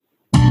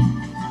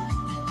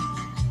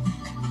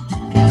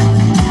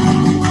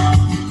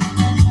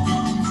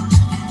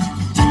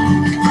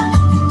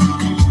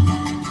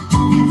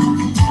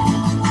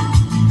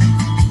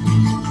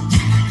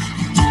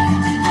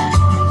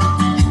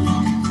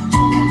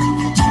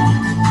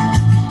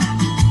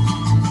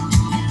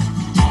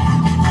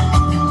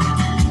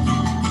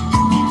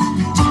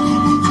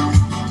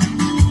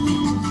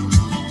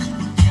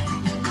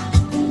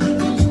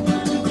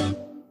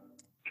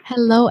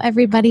Hello,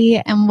 everybody,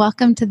 and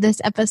welcome to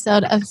this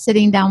episode of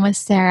Sitting Down with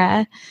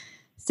Sarah.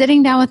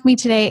 Sitting down with me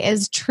today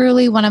is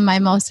truly one of my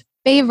most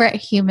favorite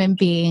human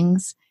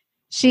beings.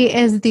 She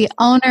is the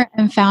owner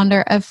and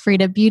founder of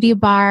Frida Beauty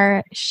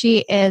Bar. She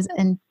is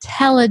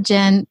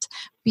intelligent,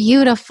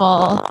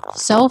 beautiful,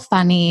 so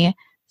funny,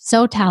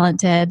 so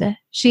talented.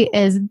 She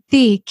is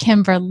the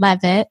Kimber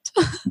Leavitt.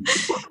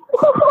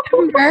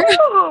 Kimber.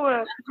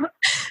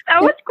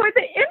 That was quite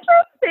the intro.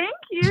 Thank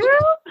you.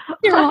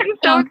 I'm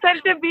so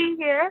excited to be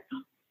here.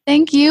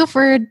 Thank you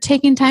for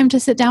taking time to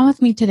sit down with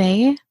me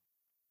today.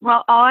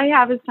 Well, all I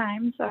have is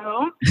time,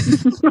 so.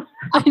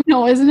 I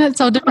know, isn't it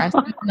so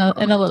depressing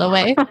in a little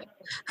way?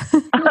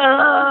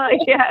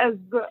 Yes.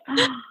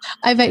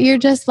 I bet you're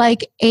just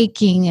like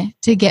aching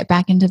to get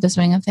back into the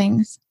swing of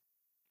things.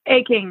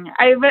 Aching.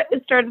 I've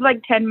started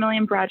like 10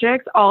 million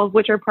projects, all of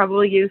which are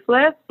probably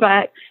useless,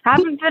 but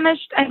haven't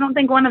finished, I don't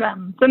think, one of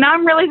them. So now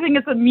I'm realizing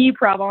it's a me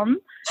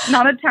problem,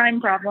 not a time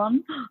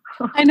problem.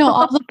 I know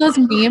all of those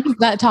memes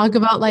that talk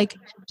about like,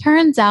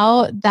 turns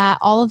out that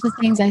all of the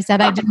things I said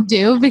I didn't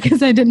do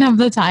because I didn't have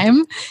the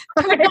time.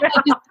 I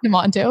just didn't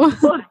want to.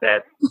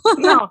 Bullshit.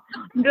 No,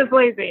 I'm just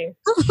lazy.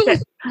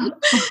 Shit.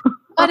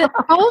 But it's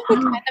probably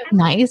kind of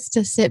nice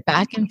to sit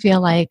back and feel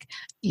like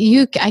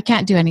I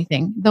can't do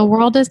anything. The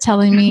world is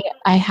telling me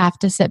I have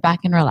to sit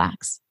back and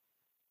relax.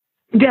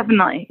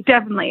 Definitely.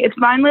 It's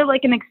finally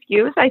like an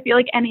excuse. I feel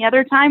like any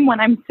other time when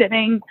I'm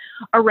sitting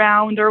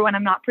around or when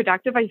I'm not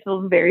productive, I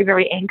feel very,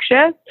 very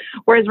anxious.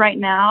 Whereas right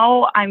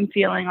now I'm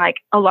feeling like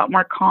a lot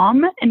more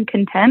calm and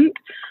content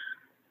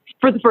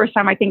for the first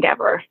time I think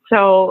ever.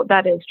 So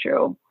that is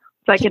true.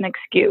 It's like an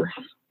excuse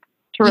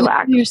to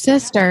relax. Your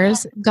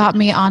sisters got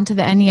me onto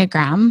the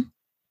Enneagram.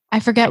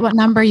 I forget what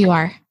number you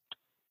are.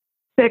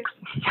 6.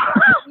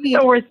 The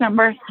worst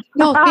number.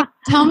 No,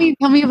 tell me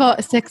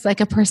about 6,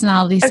 like a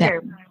personality 6. Okay.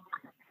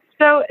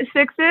 So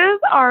 6s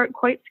are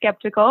quite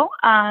skeptical.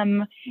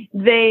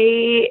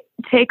 They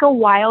take a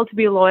while to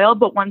be loyal,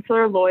 but once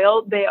they're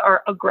loyal, they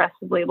are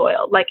aggressively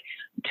loyal, like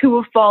to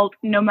a fault,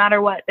 no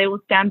matter what. They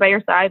will stand by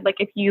your side. Like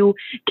if you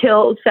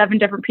kill 7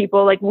 different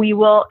people, like we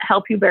will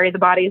help you bury the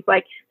bodies.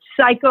 Like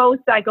psycho,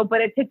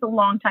 but it takes a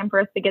long time for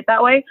us to get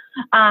that way.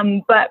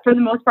 But for the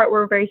most part,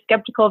 we're very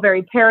skeptical,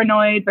 very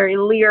paranoid, very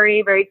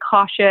leery, very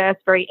cautious,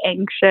 very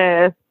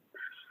anxious.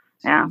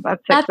 Yeah,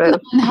 that's an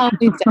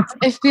unhealthy sex.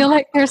 I feel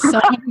like there's so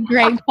many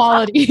great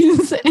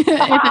qualities in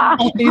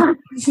You're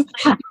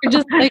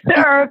just like,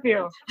 there are a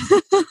few.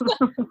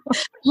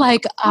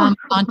 Like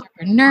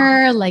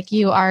entrepreneur, like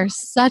you are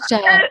such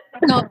a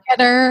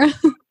go-getter.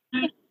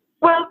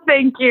 Well,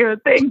 thank you.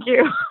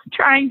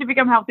 Trying to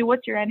become healthy.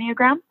 What's your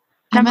Enneagram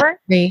number? I'm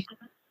 3.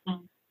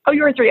 Oh,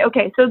 you're a 3.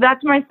 Okay, so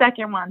that's my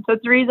second one. So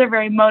 3s are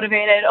very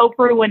motivated.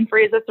 Oprah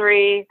Winfrey is a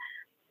 3.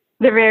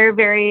 They're very,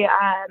 very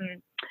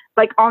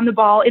like on the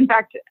ball. In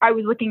fact, I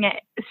was looking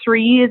at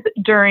 3s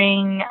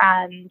during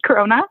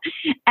Corona,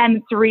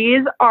 and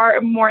 3s are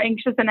more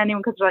anxious than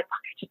anyone because they're like,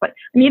 I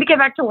need to get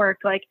back to work.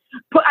 Like,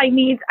 I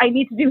need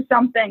to do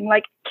something.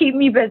 Like, keep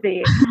me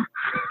busy.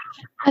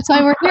 That's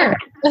why we're here.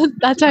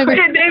 That's why we're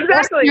here.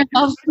 Exactly.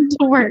 Yourself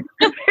to work.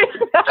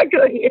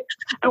 Exactly.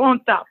 I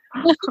won't stop.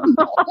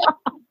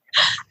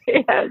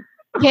 Yes.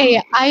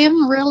 Okay, I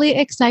am really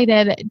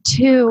excited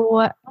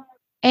to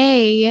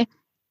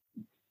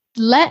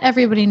let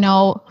everybody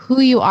know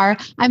who you are.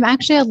 I'm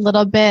actually a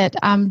little bit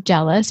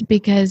jealous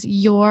because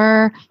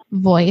your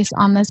voice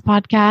on this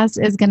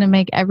podcast is going to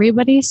make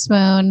everybody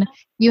swoon.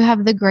 You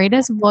have the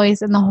greatest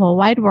voice in the whole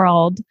wide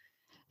world.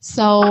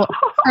 So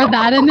for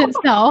that in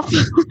itself.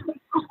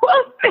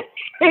 Well,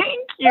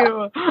 thank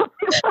you.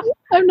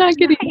 I'm not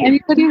kidding.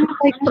 Anybody who's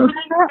like,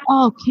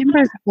 oh,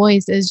 Kimber's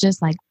voice is just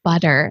like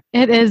butter.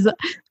 It is.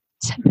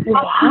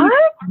 What?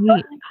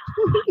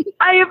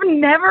 I have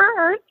never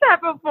heard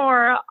that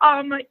before.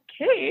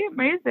 Okay,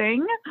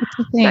 amazing.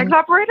 Sex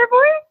operator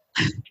boy?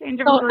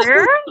 Change of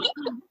career?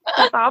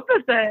 That's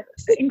opposite.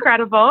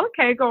 Incredible.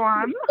 Okay, go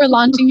on. We're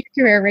launching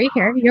your career right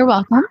here. You're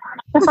welcome.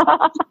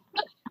 But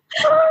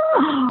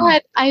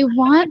I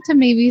want to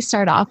maybe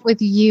start off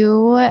with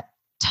you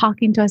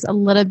talking to us a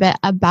little bit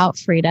about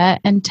Frida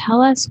and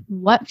tell us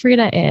what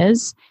Frida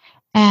is,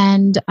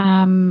 and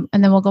then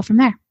we'll go from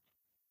there.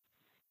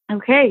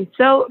 Okay,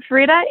 so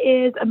Frida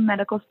is a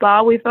medical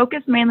spa. We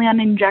focus mainly on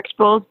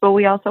injectables, but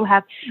we also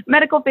have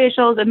medical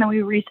facials, and then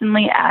we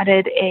recently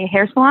added a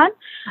hair salon.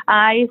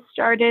 I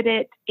started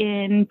it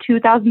in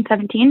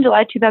 2017,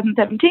 July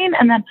 2017,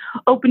 and then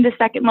opened a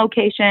second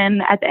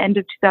location at the end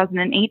of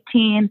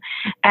 2018.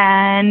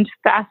 And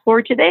fast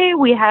forward today,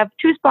 we have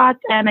 2 spots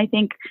and I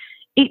think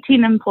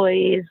 18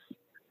 employees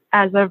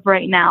as of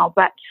right now,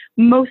 but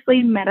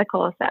mostly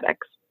medical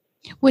aesthetics.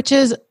 Which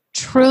is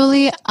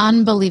truly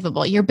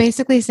unbelievable. You're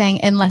basically saying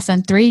in less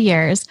than 3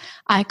 years,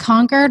 I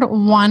conquered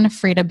one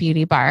Frida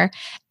Beauty Bar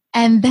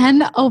and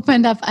then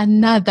opened up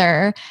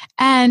another,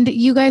 and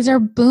you guys are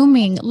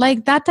booming.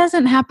 Like, that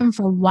doesn't happen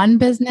for one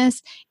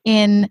business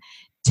in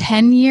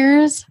 10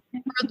 years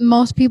for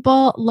most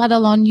people, let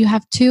alone you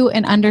have 2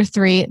 in under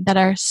 3 that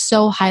are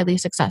so highly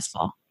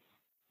successful.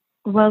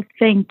 Well,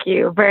 thank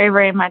you very,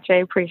 very much. I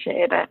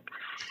appreciate it.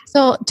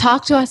 So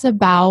talk to us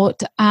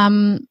about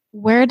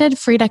where did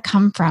Frida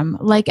come from?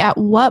 Like, at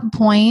what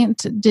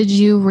point did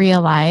you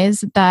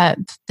realize that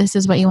this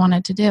is what you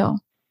wanted to do?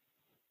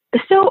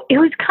 So it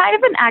was kind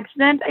of an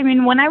accident. I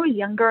mean, when I was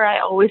younger, I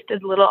always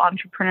did little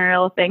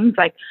entrepreneurial things.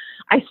 Like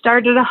I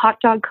started a hot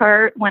dog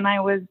cart when I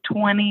was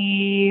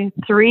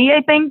 23,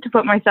 I think, to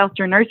put myself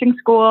through nursing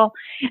school.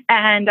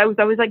 And I was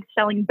always like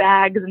selling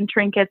bags and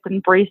trinkets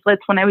and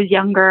bracelets when I was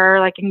younger,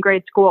 like in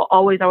grade school,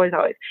 always, always,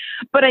 always.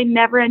 But I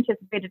never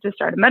anticipated to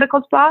start a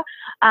medical spa.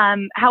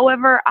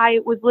 However, I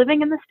was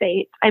living in the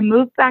States. I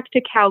moved back to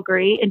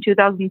Calgary in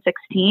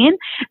 2016,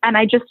 and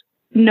I just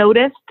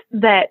noticed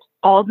that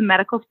all the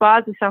medical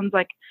spas, it sounds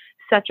like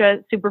such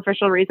a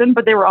superficial reason,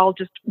 but they were all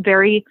just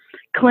very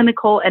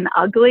clinical and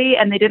ugly,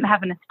 and they didn't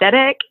have an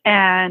aesthetic.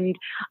 And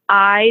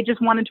I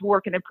just wanted to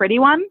work in a pretty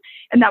one.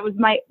 And that was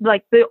my,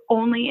 like, the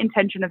only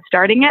intention of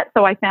starting it.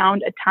 So I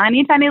found a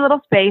tiny, tiny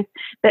little space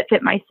that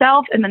fit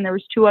myself. And then there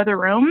was 2 other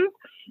rooms.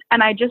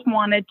 And I just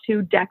wanted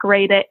to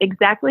decorate it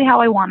exactly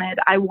how I wanted.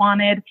 I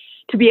wanted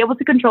to be able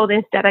to control the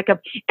aesthetic of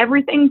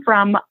everything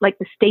from like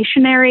the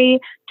stationery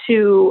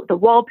to the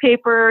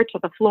wallpaper to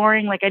the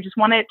flooring. Like I just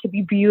wanted it to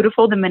be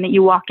beautiful the minute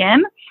you walk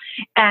in.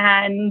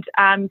 And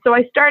so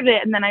I started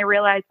it, and then I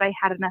realized I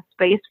had enough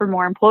space for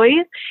more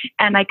employees.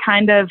 And I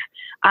kind of,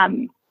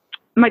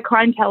 my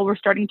clientele were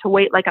starting to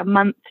wait like a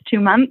month, 2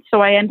 months.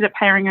 So I ended up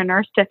hiring a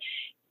nurse to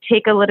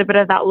take a little bit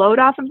of that load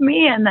off of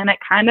me. And then it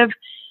kind of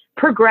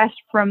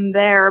progressed from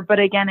there. But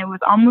again, it was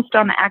almost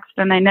on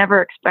accident. I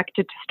never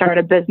expected to start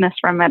a business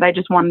from it. I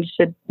just wanted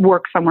to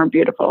work somewhere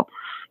beautiful.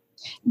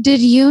 Did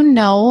you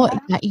know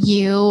that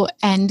you,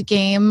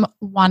 endgame,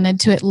 wanted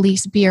to at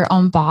least be your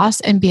own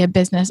boss and be a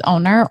business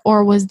owner,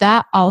 or was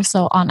that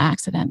also on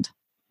accident?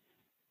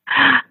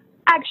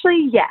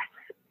 Actually, yes.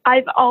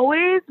 I've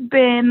always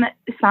been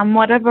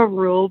somewhat of a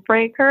rule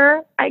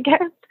breaker, I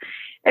guess,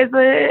 is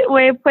a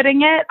way of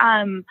putting it.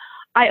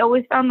 I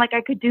always found like I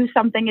could do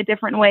something a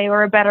different way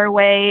or a better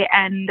way,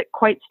 and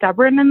quite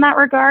stubborn in that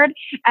regard.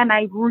 And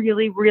I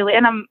really, really,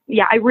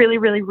 I really,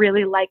 really,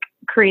 really like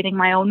creating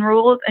my own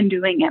rules and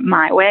doing it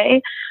my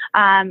way.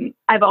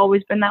 I've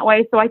always been that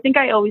way. So I think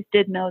I always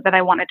did know that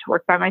I wanted to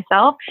work by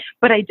myself,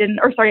 but I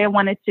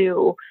wanted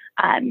to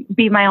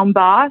be my own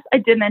boss. I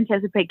didn't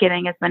anticipate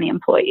getting as many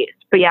employees,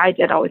 but yeah, I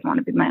did always want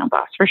to be my own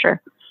boss for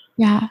sure.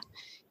 Yeah.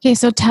 Okay.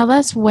 So tell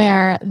us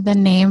where the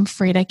name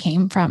Frida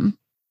came from.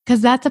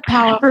 Because that's a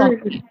powerful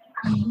thing.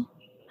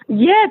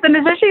 Yes, and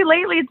especially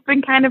lately, it's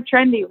been kind of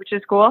trendy, which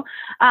is cool.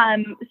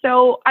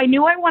 So I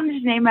knew I wanted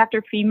to name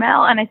after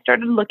female, and I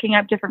started looking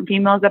up different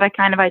females that I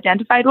kind of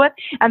identified with.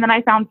 And then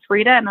I found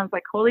Frida, and I was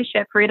like, holy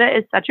shit, Frida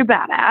is such a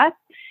badass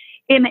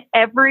in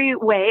every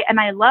way. And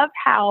I love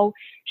how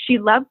she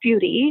loved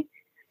beauty,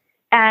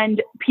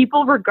 and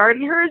people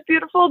regarded her as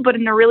beautiful, but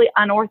in a really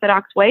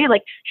unorthodox way.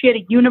 Like she had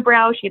a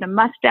unibrow, she had a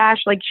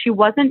mustache. Like she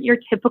wasn't your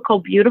typical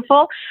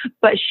beautiful,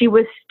 but she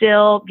was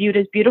still viewed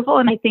as beautiful.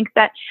 And I think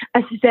that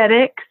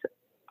aesthetics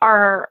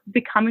are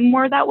becoming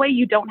more that way.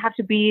 You don't have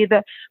to be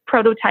the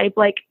prototype.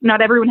 Like not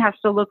everyone has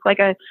to look like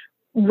a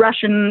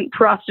Russian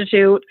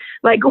prostitute.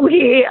 Like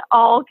we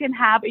all can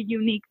have a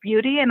unique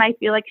beauty. And I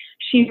feel like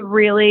she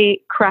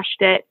really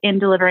crushed it in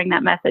delivering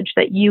that message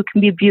that you can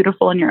be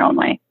beautiful in your own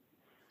way.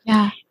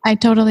 Yeah, I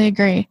totally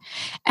agree.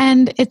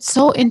 And it's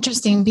so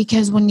interesting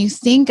because when you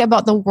think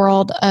about the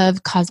world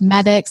of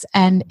cosmetics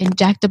and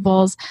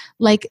injectables,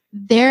 like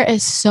there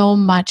is so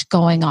much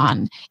going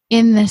on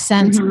in the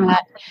sense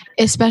that,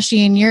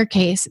 especially in your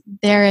case,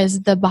 there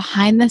is the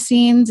behind the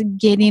scenes,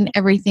 getting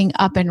everything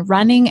up and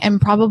running, and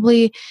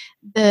probably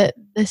the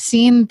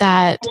scene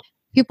that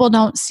people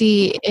don't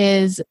see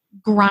is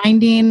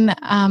grinding,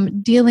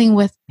 dealing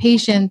with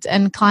patients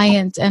and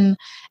clients and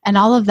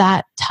all of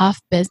that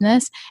tough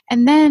business.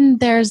 And then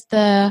there's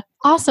the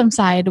awesome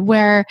side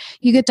where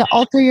you get to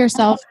alter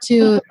yourself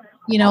to,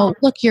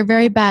 look your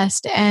very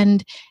best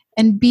and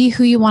be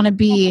who you want to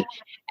be.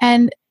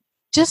 And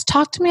just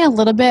talk to me a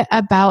little bit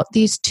about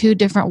these 2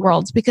 different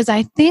worlds, because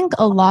I think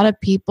a lot of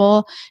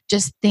people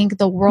just think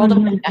the world of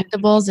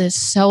injectables is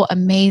so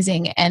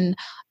amazing and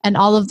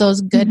all of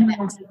those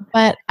goodness.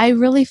 But I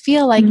really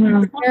feel like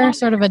there's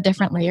sort of a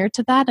different layer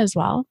to that as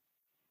well.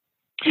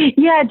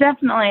 Yeah,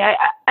 definitely.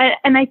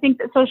 I think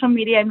that social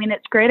media, I mean,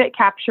 it's great at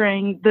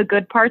capturing the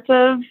good parts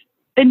of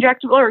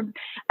injectable or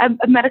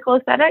medical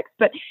aesthetics,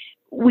 but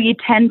we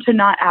tend to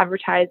not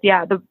advertise, the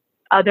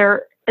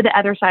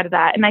other side of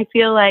that. And I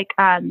feel like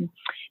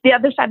the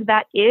other side of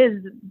that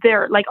is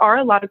there are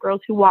a lot of girls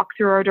who walk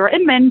through our door,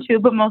 and men too,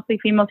 but mostly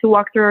females who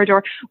walk through our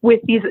door with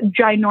these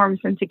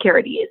ginormous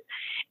insecurities.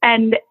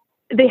 And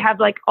they have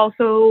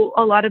also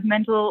a lot of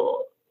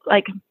mental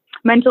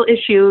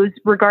issues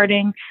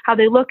regarding how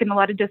they look and a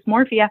lot of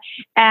dysmorphia.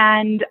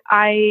 And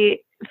I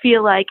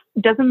feel like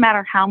it doesn't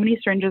matter how many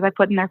syringes I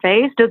put in their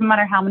face, doesn't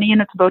matter how many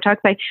units of Botox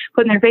I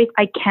put in their face,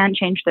 I can't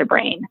change their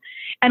brain.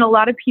 And a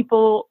lot of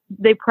people,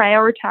 they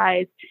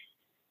prioritize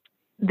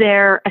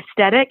their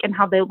aesthetic and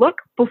how they look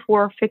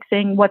before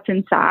fixing what's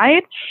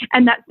inside.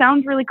 And that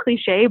sounds really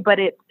cliche, but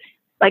it's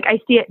Like I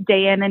see it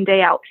day in and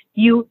day out.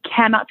 You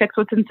cannot fix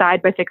what's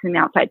inside by fixing the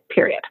outside,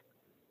 period.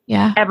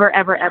 Yeah. Ever,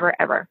 ever, ever,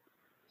 ever.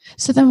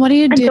 So then what do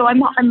you do?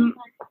 And so I'm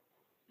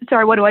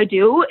sorry, what do I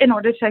do in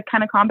order to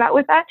kind of combat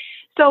with that?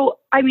 So,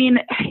 I mean,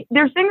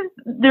 there's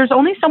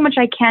only so much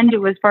I can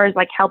do as far as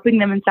like helping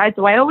them inside.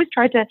 So I always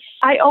try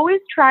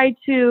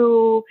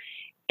to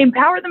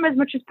empower them as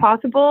much as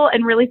possible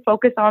and really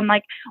focus on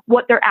like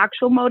what their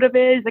actual motive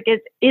is. Like, is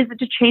it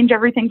to change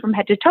everything from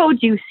head to toe?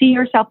 Do you see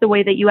yourself the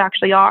way that you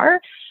actually are?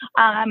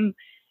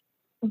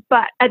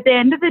 But at the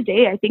end of the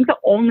day, I think the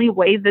only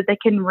way that they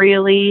can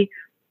really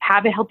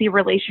have a healthy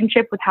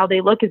relationship with how they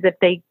look is if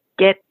they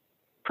get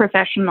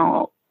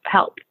professional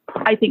help,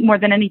 I think, more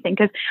than anything.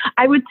 Because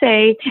I would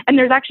say, and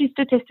there's actually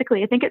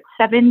statistically, I think it's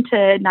 7 to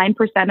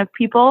 9% of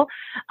people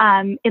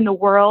in the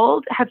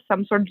world have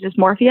some sort of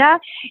dysmorphia.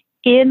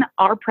 In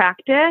our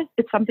practice,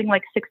 it's something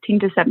like 16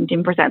 to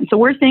 17%. So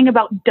we're seeing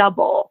about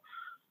double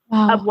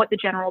of what the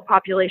general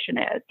population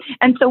is.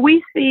 And so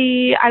we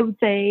see, I would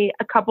say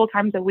a couple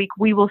times a week,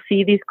 we will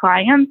see these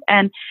clients.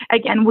 And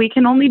again, we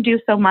can only do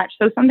so much.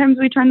 So sometimes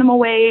we turn them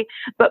away,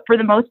 but for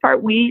the most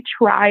part, we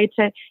try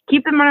to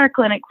keep them in our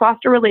clinic,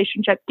 foster a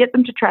relationship, get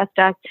them to trust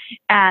us,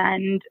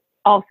 and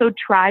also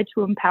try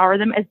to empower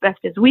them as best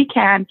as we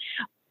can,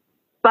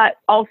 but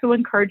also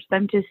encourage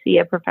them to see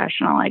a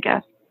professional, I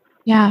guess.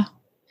 Yeah.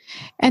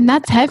 And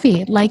that's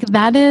heavy. Like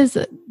that is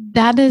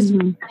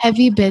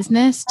heavy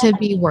business to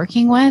be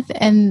working with.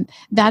 And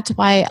that's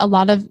why a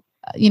lot of,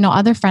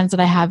 other friends that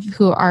I have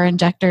who are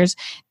injectors,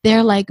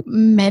 they're like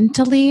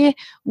mentally,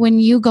 when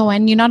you go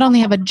in, you not only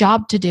have a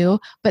job to do,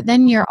 but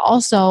then you're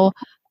also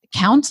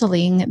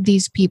counseling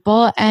these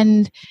people.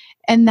 And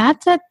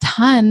that's a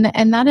ton.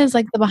 And that is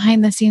like the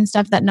behind the scenes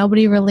stuff that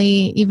nobody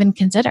really even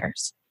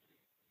considers.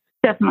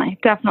 Definitely.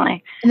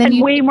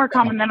 And way more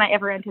common than I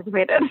ever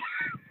anticipated.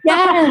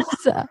 Yes.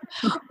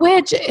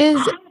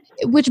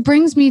 Which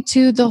brings me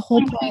to the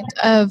whole point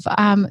of,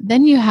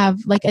 then you have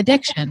like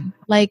addiction,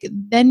 like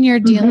then you're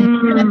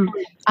dealing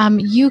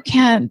with, you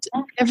can't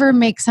ever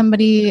make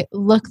somebody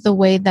look the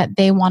way that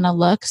they want to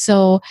look.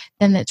 So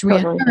then it's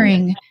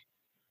reoccurring.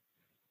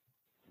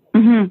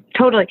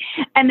 Totally.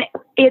 And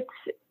it's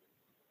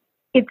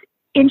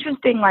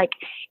interesting. Like,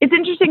 it's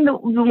interesting the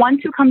ones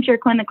who come to your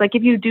clinic, like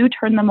if you do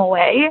turn them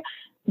away,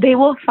 they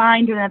will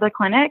find another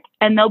clinic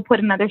and they'll put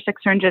another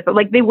 6 syringes.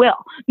 Like they will,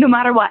 no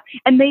matter what.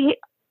 And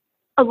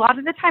a lot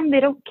of the time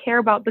they don't care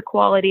about the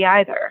quality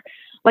either.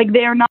 Like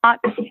they're not,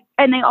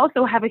 and they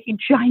also have a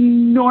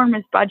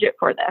ginormous budget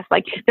for this.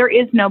 Like there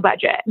is no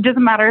budget. It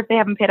doesn't matter if they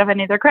haven't paid off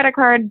any of their credit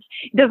cards.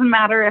 It doesn't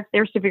matter if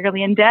they're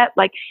severely in debt.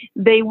 Like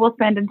they will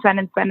spend and spend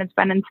and spend and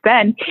spend and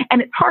spend.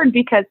 And it's hard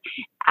because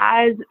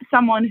as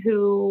someone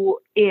who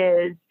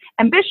is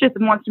ambitious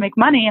and wants to make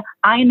money,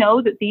 I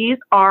know that these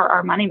are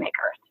our money makers.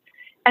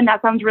 And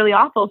that sounds really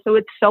awful. So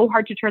it's so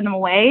hard to turn them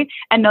away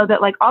and know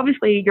that, like,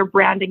 obviously your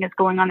branding is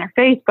going on their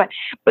face, but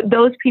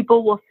those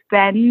people will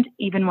spend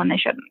even when they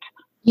shouldn't.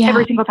 Yeah.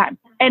 Every single time.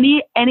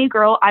 Any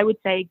girl, I would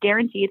say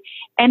guaranteed,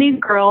 any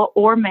girl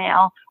or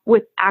male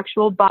with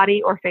actual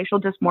body or facial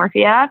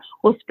dysmorphia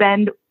will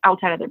spend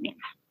outside of their means.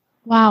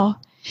 Wow.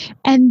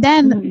 And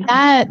then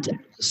that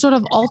sort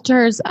of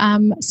alters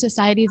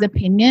society's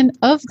opinion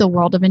of the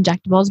world of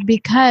injectables,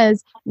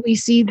 because we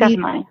see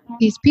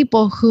these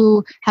people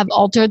who have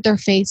altered their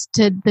face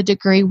to the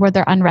degree where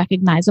they're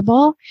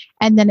unrecognizable,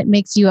 and then it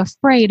makes you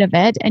afraid of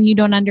it and you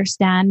don't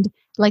understand,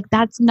 like,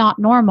 that's not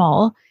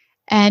normal.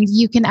 And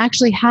you can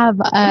actually have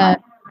a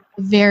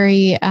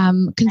very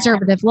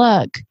conservative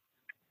look,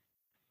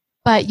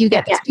 but you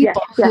get these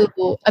people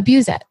who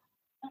abuse it.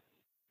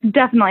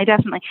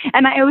 Definitely.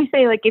 And I always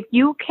say, like, if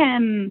you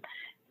can't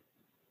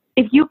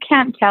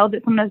tell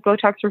that someone has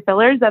Botox or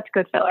fillers, that's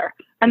good filler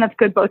and that's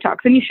good Botox.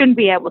 And you shouldn't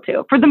be able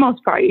to. For the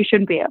most part, you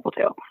shouldn't be able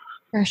to.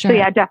 For sure. So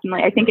yeah,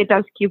 definitely. I think it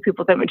does skew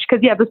people's image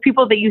because those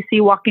people that you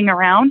see walking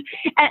around.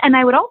 And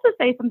I would also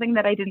say something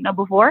that I didn't know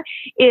before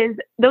is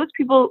those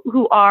people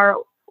who are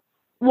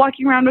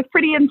walking around with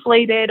pretty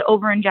inflated,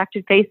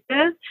 over-injected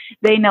faces,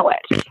 they know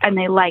it and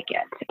they like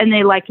it and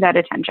they like that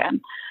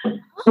attention,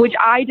 which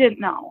I didn't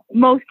know.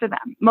 Most of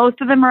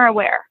them are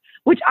aware,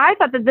 which I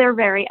thought that they're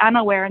very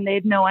unaware and they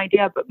had no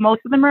idea, but most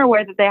of them are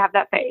aware that they have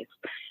that face.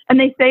 And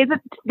they say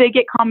that they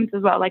get comments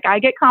as well. Like, I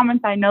get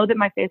comments, I know that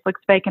my face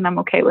looks fake and I'm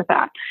okay with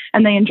that.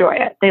 And they enjoy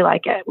it. They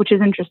like it, which is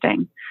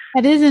interesting.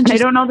 That is interesting.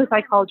 And I don't know the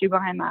psychology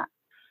behind that.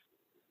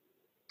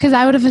 Because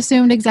I would have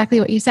assumed exactly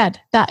what you said,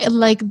 that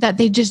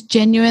they just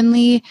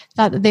genuinely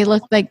thought that they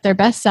looked like their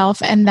best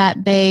self and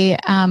that they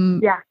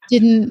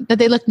that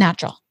they looked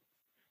natural.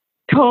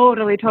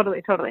 Totally.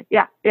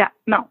 Yeah.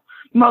 No,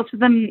 most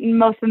of them,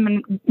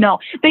 no.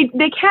 They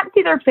can't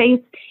see their face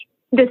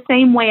the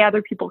same way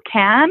other people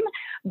can,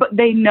 but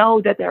they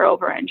know that they're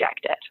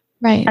over-injected.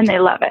 Right. And they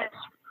love it.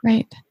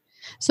 Right.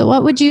 So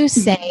what would you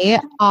say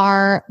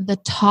are the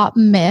top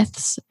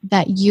myths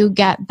that you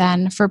get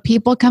then for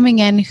people coming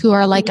in who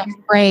are like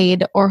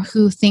afraid or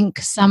who think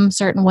some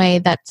certain way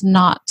that's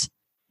not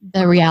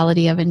the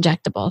reality of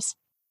injectables?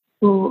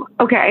 Ooh,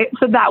 okay,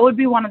 so that would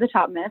be one of the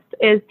top myths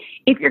is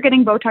if you're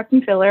getting Botox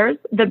and fillers,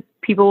 the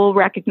people will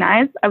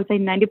recognize, I would say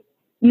 95%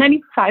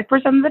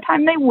 of the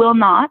time they will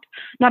not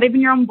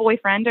even your own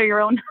boyfriend or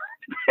your own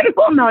husband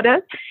will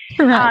notice,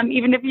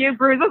 even if you have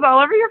bruises all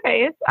over your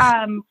face.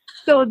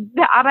 So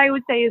that I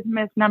would say is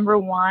myth number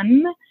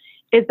one,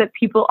 is that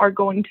people are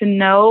going to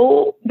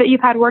know that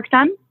you've had work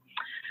done.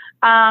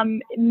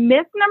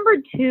 Myth number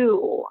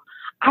two,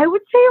 I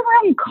would say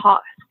around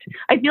cost.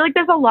 I feel like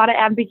there's a lot of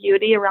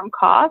ambiguity around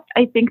cost.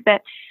 I think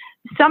that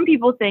some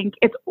people think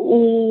it's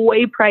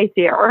way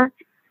pricier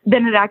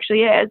than it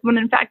actually is, when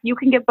in fact you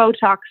can get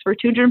Botox for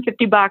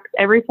 $250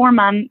 every 4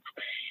 months,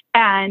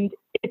 and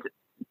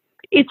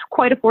it's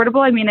quite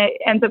affordable. I mean, it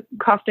ends up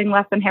costing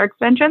less than hair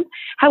extensions.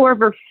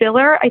 However,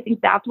 filler, I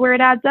think that's where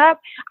it adds up.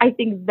 I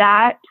think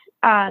that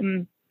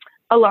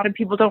a lot of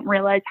people don't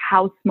realize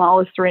how small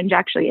a syringe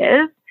actually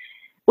is,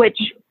 which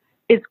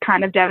is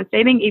kind of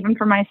devastating, even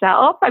for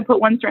myself. I put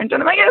one syringe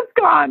and I'm like, it's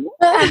gone.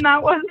 And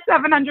that was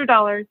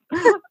 $700.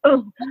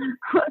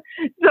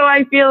 So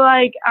I feel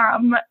like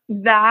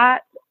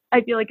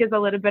is a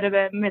little bit of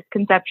a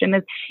misconception,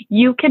 is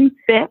you can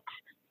fit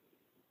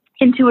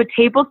into a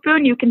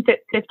tablespoon, you can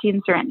fit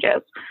 15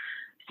 syringes.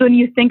 So when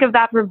you think of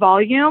that for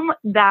volume,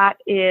 that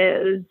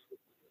is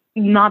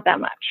not that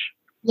much.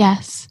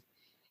 Yes.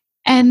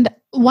 And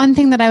one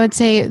thing that I would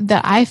say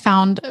that I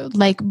found,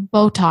 like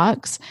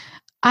Botox,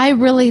 I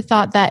really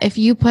thought that if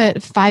you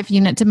put 5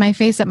 units in my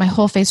face, that my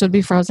whole face would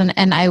be frozen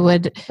and I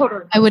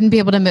wouldn't be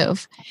able to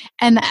move.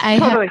 And I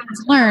have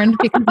learned,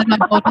 because I'm a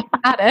Botox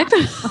addict,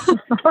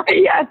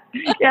 yes,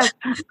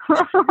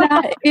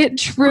 that it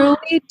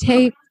truly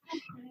takes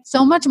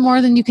so much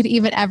more than you could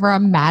even ever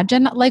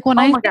imagine. Like when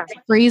I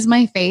freeze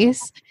my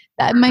face,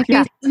 that my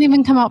face doesn't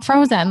even come out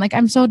frozen. Like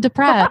I'm so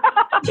depressed.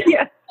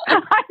 Yes.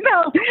 I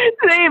know.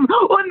 Same.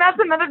 Well, and that's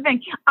another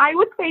thing. I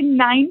would say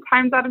 9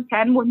 times out of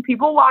 10, when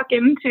people walk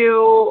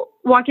into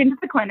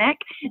the clinic,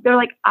 they're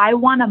like, I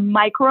want a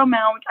micro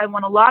amount. I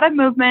want a lot of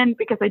movement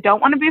because I don't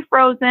want to be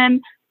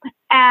frozen.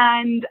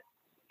 And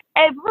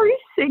every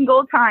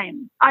single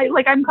time,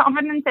 I'm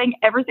confident in saying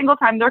every single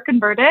time they're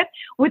converted,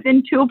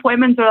 within 2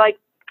 appointments, they're like,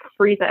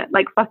 freeze it.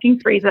 Like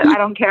fucking freeze it. I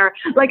don't care.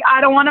 Like, I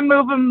don't want to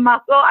move a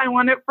muscle. I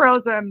want it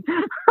frozen.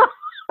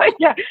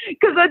 Yeah,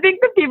 because I think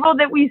the people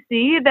that we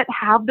see that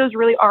have those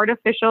really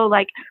artificial,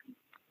 like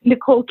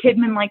Nicole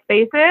Kidman-like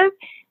faces,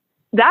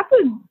 that's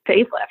a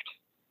facelift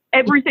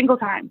every single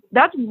time.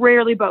 That's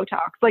rarely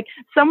Botox. Like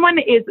someone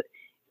is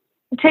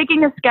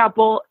taking a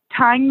scalpel,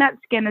 tying that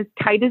skin as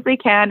tight as they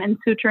can, and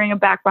suturing it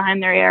back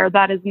behind their ear.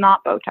 That is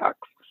not Botox.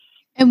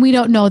 And we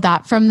don't know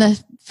that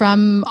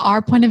from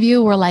our point of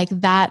view. We're like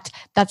that's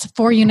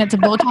 4 units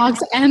of Botox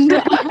and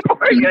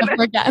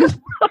never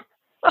again.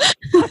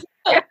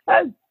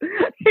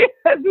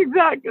 Yes,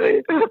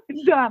 exactly.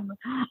 Done.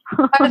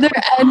 Are there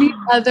any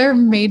other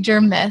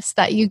major myths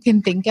that you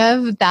can think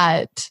of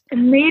that?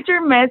 Major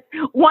myths.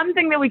 One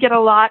thing that we get a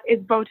lot is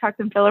Botox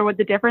and filler, what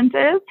the difference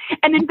is.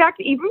 And in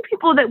fact, even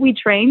people that we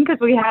train, because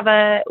we have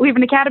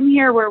an academy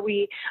here where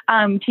we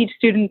teach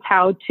students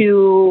how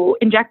to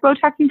inject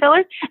Botox and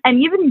fillers. And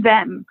even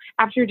them,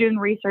 after doing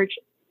research,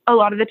 a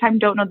lot of the time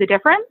don't know the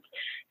difference.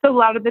 So a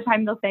lot of the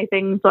time they'll say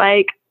things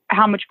like,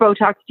 how much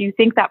Botox do you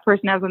think that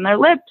person has on their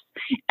lips?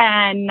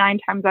 And 9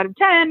 times out of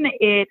 10,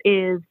 it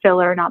is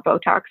filler, not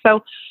Botox.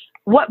 So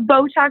what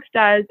Botox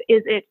does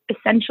is it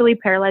essentially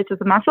paralyzes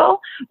the muscle.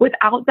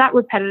 Without that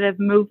repetitive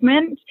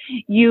movement,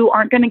 you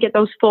aren't going to get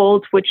those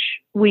folds, which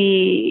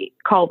we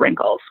call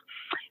wrinkles.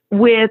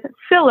 With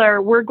filler,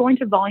 we're going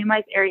to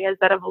volumize areas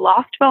that have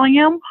lost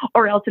volume,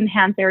 or else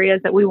enhance areas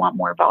that we want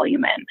more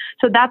volume in.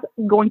 So that's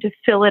going to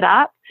fill it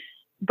up.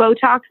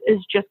 Botox is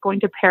just going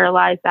to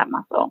paralyze that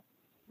muscle.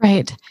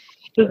 Right.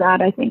 So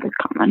that I think is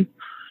common.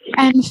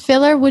 And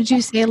filler, would you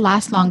say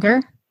lasts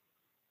longer?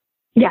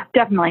 Yeah,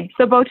 definitely.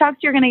 So Botox,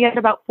 you're going to get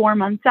about 4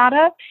 months out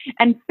of,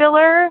 and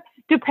filler,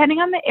 depending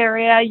on the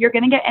area, you're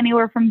going to get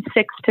anywhere from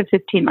 6 to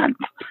 15 months,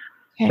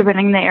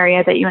 depending on the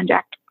area that you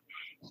inject.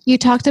 You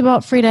talked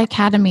about Frida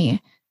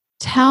Academy.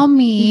 Tell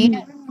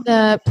me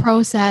the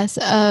process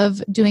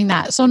of doing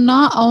that. So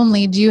not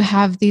only do you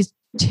have these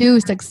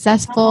 2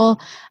 successful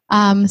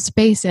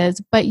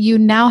spaces, but you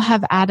now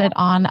have added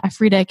on a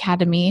Frida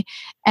Academy.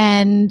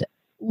 And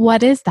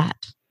what is that?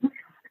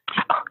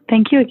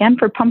 Thank you again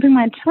for pumping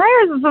my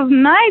tires. This was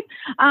nice.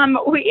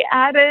 We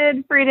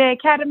added Frida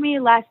Academy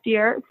last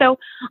year. So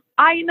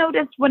I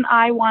noticed when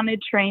I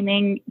wanted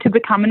training to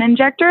become an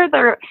injector,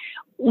 there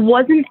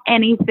wasn't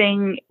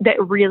anything that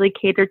really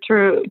catered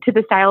to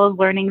the style of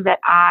learning that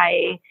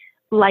I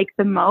like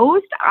the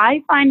most.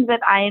 I find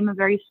that I am a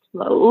very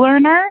slow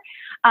learner.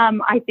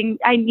 I think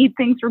I need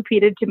things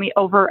repeated to me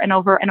over and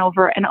over and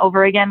over and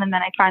over again. And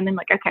then I finally am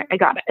like, okay, I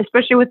got it.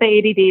 Especially with the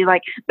ADD,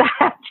 like that's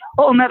a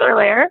whole nother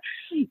layer.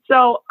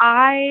 So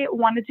I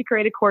wanted to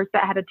create a course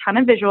that had a ton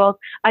of visuals,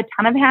 a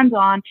ton of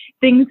hands-on,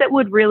 things that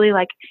would really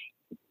like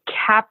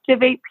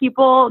captivate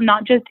people,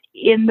 not just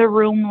in the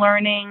room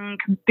learning.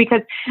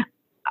 Because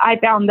I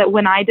found that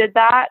when I did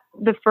that,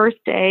 the first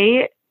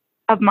day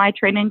of my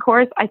training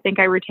course, I think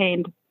I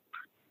retained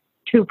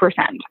 2%.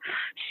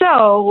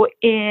 So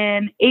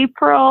in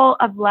April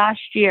of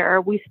last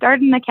year, we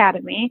started an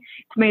academy.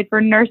 It's made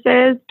for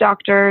nurses,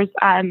 doctors,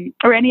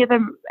 or any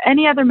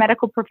other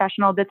medical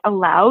professional that's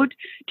allowed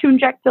to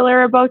inject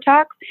filler or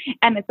Botox.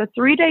 And it's a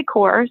 3-day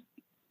course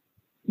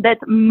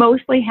that's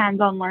mostly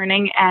hands-on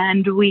learning,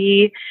 and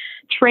we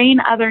train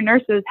other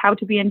nurses how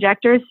to be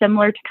injectors,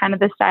 similar to kind of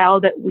the style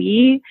that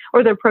we,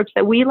 or the approach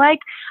that we like.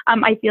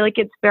 I feel like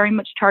it's very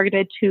much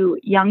targeted to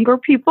younger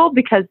people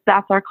because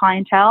that's our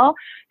clientele.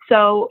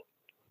 So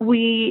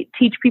we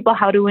teach people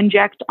how to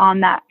inject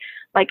on that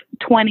like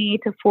 20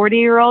 to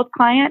 40-year-old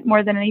client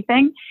more than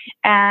anything.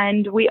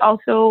 And we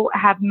also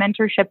have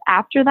mentorship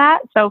after that.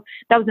 So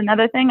that was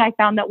another thing. I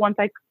found that once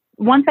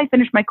I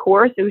finished my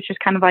course, it was just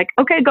kind of like,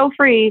 okay, go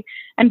free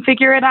and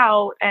figure it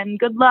out and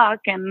good luck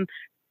and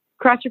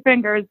cross your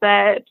fingers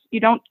that you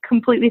don't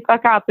completely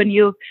fuck up and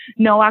you have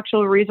no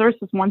actual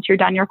resources once you're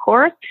done your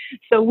course.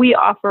 So we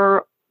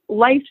offer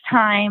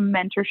lifetime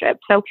mentorship.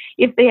 So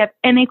if they have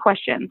any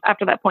questions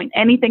after that point,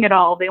 anything at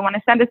all, they want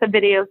to send us a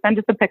video, send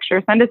us a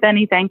picture, send us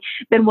anything,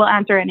 then we'll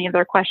answer any of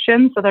their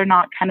questions so they're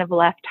not kind of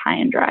left high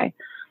and dry.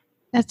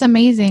 That's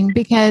amazing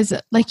because,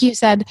 like you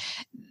said,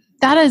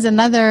 that is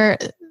another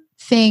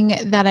thing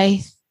that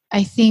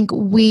I think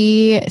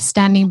we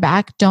standing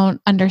back don't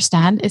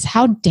understand is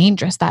how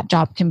dangerous that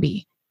job can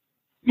be.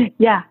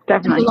 Yeah,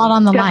 definitely. There's a lot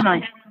on the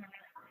line.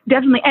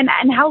 Definitely. And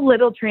how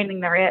little training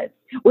there is,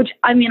 which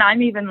I mean,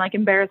 I'm even like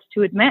embarrassed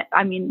to admit.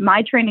 I mean,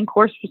 my training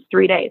course was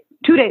 2 days.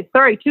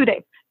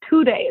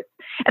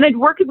 And I'd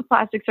worked with a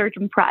plastic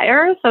surgeon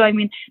prior. So, I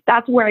mean,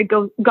 that's where I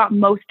got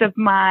most of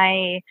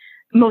my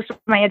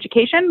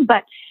education.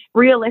 But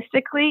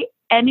realistically,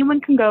 anyone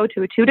can go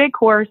to a 2-day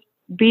course,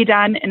 be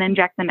done, and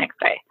inject the next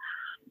day.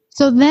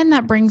 So then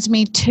that brings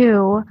me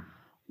to,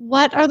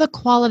 what are the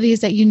qualities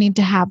that you need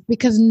to have?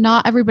 Because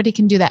not everybody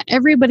can do that.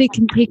 Everybody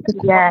can take the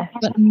course,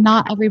 but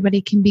not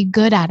everybody can be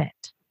good at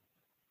it.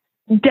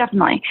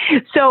 Definitely.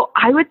 So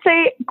I would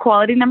say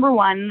quality number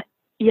 1,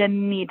 you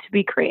need to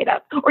be creative,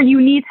 or you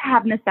need to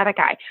have an aesthetic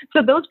eye.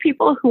 So those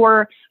people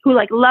who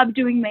like love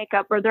doing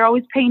makeup, or they're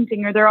always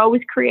painting, or they're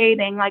always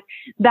creating, like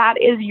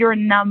that is your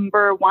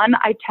number 1.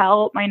 I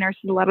tell my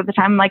nurses a lot of the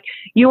time, like,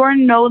 you are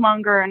no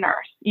longer a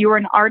nurse. You are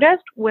an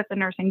artist with a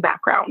nursing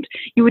background.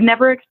 You would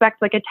never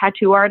expect like a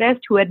tattoo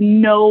artist who had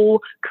no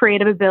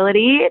creative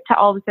ability to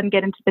all of a sudden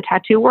get into the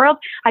tattoo world.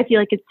 I feel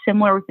like it's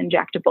similar with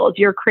injectables.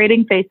 You're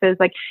creating faces,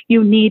 like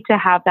you need to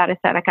have that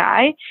aesthetic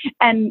eye.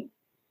 And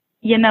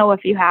you know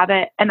if you have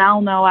it, and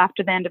I'll know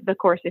after the end of the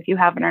course if you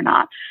have it or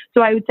not.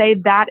 So I would say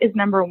that is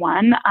number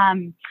 1.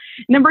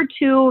 Number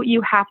 2,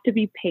 you have to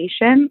be a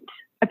patient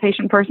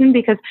person,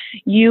 because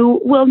you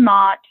will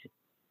not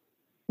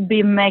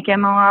be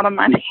making a lot of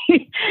money,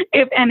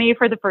 if any,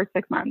 for the first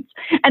 6 months.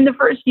 And the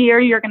first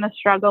year, you're going to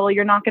struggle.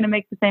 You're not going to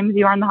make the same as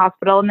you are in the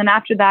hospital. And then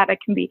after that, it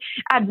can be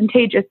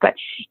advantageous. But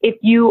if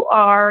you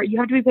have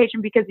to be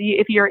patient, because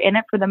if you're in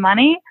it for the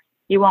money,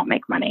 you won't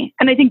make money.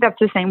 And I think that's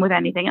the same with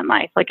anything in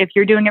life. Like if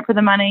you're doing it for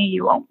the money,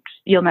 you'll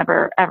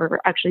never ever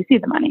actually see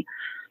the money.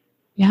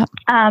 Yeah.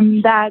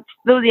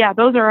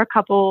 Those are a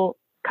couple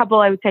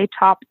I would say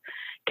top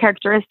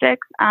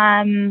characteristics.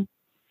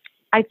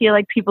 I feel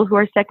like people who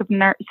are sick of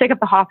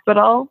the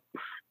hospital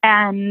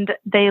and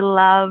they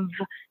love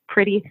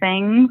pretty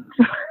things.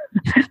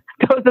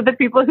 Those are the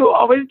people who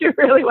always do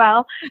really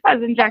well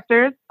as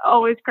injectors,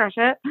 always crush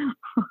it.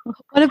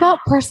 What about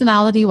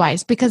personality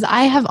wise? Because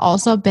I have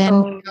also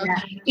been,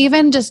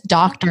 even just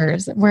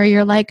doctors, where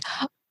you're like,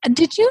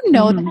 did you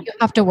know that you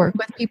have to work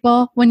with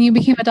people when you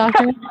became a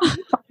doctor?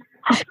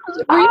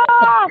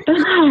 Oh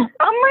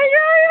my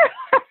God.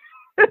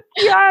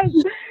 Yes.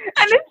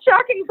 And it's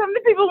shocking. Some of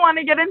the people want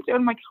to get into it.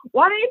 I'm like,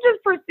 why don't you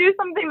just pursue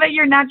something that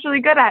you're naturally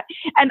good at?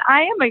 And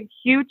I am a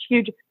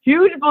huge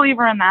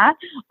believer in that.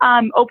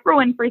 Oprah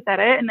Winfrey said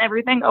it, and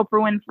everything Oprah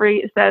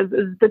Winfrey says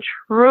is the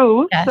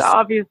truth,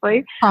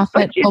 obviously.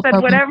 But she said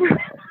whatever,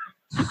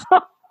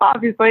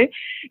 obviously,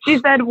 she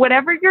said,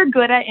 whatever you're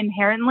good at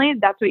inherently,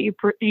 that's what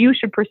you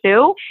should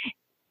pursue.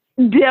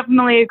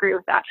 Definitely agree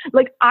with that.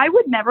 Like, I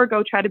would never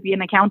go try to be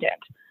an accountant.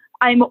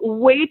 I'm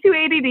way too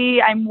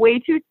ADD. I'm way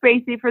too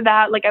spacey for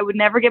that. Like, I would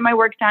never get my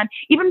work done.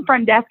 Even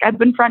front desk. I've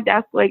been front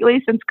desk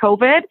lately since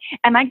COVID,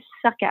 and I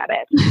suck at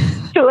it.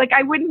 So, like,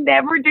 I would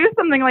never do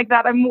something like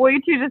that. I'm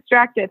way too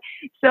distracted.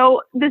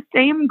 So the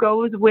same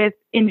goes with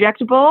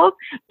injectables.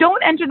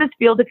 Don't enter this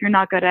field if you're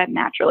not good at it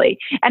naturally.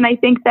 And I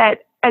think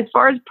that as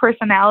far as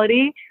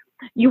personality,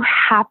 you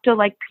have to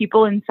like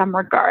people in some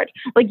regard.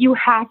 Like, you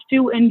have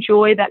to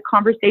enjoy that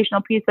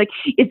conversational piece. Like,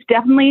 it's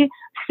definitely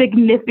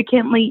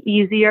significantly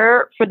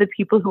easier for the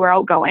people who are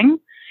outgoing.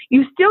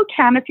 You still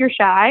can if you're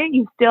shy.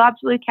 You still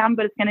absolutely can,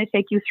 but it's going to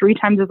take you 3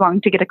 times as long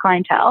to get a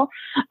clientele.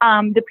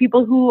 The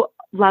people who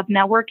love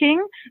networking,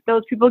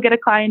 those people get a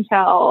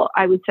clientele,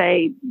 I would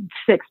say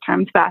 6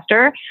 times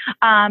faster.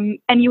 And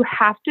you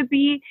have to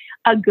be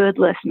a good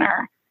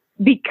listener,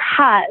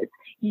 because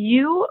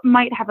you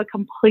might have a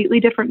completely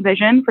different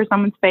vision for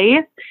someone's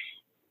face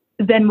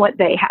than what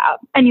they have.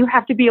 And you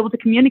have to be able to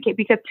communicate,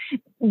 because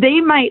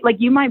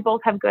you might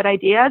both have good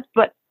ideas,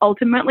 but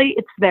ultimately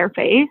it's their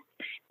face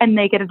and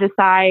they get to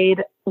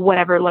decide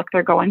whatever look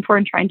they're going for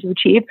and trying to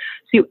achieve.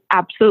 So you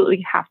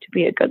absolutely have to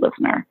be a good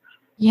listener.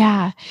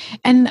 Yeah.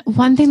 And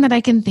one thing that I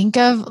can think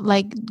of,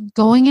 like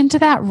going into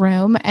that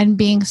room and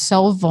being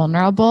so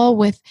vulnerable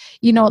with,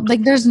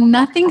 like there's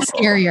nothing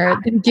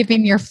scarier than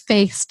giving your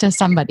face to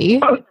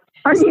somebody.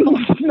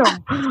 No,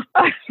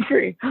 I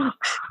agree.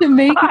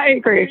 I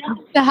agree.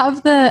 To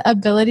have the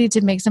ability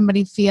to make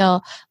somebody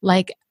feel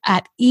like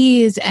at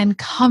ease and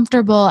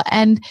comfortable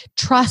and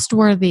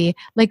trustworthy.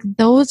 Like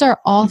those are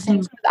all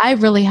things that I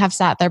really have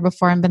sat there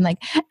before and been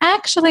like,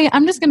 actually,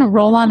 I'm just going to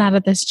roll on out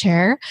of this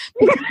chair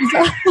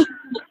because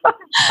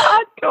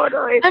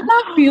totally. I'm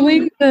not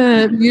feeling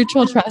the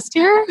mutual trust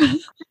here.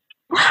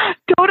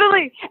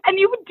 Totally. And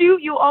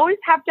you always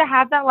have to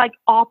have that like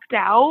opt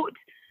out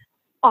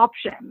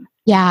option.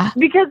 Yeah.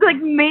 Because like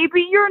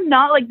maybe you're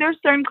not, like there's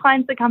certain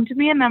clients that come to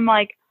me and I'm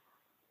like,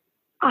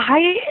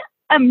 I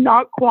am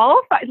not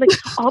qualified. Like,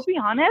 I'll be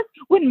honest,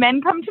 when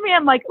men come to me,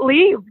 I'm like,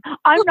 leave.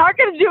 I'm not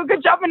going to do a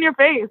good job on your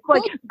face.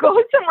 Like,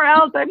 go somewhere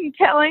else. I'm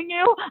telling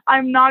you,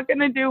 I'm not going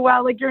to do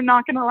well. Like, you're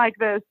not going to like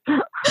this.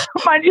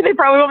 Mind you, they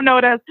probably won't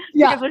notice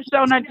because they're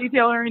so not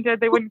detail oriented.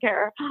 They wouldn't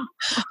care.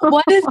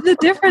 What is the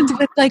difference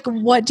with like,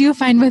 what do you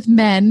find with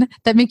men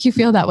that make you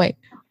feel that way?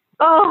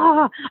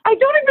 Oh, I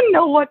don't even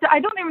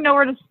know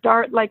where to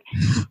start. Like,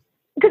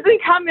 because they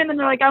come in and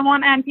they're like, I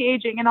want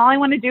anti-aging. And all I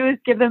want to do is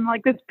give them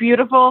like this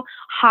beautiful,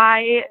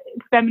 high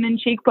feminine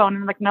cheekbone.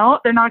 And I'm like, no,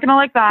 they're not going to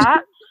like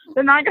that.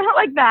 They're not going to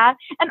like that.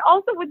 And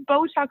also with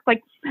Botox,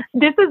 like,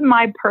 this is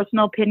my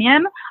personal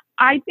opinion.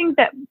 I think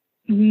that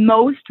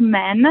most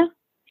men,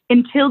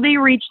 until they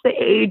reach the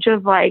age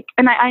of like,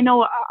 and I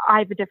know I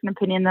have a different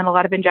opinion than a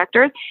lot of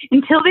injectors,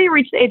 until they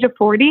reach the age of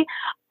 40,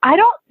 I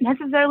don't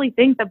necessarily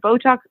think that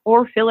Botox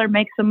or filler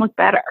makes them look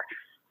better.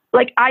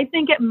 Like, I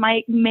think it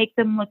might make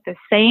them look the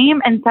same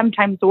and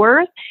sometimes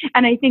worse.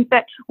 And I think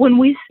that when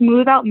we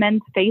smooth out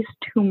men's face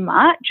too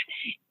much,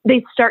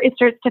 it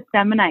starts to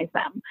feminize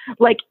them.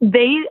 Like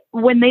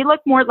when they look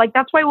more like,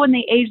 that's why when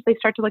they age, they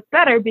start to look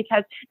better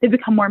because they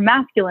become more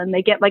masculine.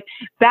 They get like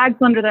bags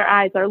under their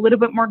eyes, are a little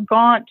bit more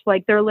gaunt,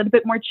 like they're a little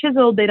bit more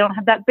chiseled. They don't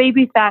have that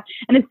baby fat.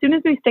 And as soon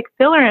as we stick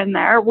filler in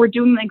there, we're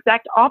doing the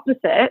exact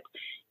opposite.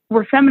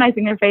 We're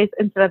feminizing their face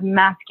instead of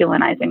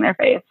masculinizing their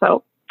face.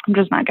 So I'm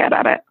just not good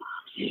at it.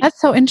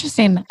 That's so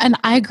interesting. And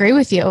I agree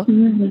with you.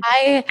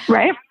 Mm-hmm.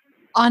 Right.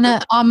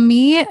 On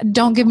me,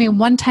 don't give me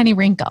one tiny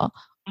wrinkle.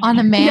 On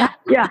a man,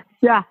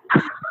 yeah,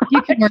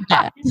 you can work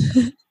that.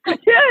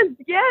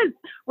 yes,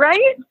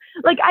 right?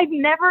 Like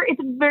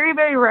it's very,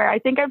 very rare. I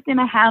think I've seen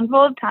a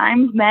handful of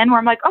times men where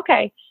I'm like,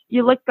 okay,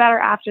 you look better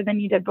after than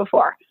you did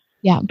before.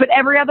 Yeah. But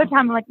every other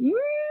time I'm like,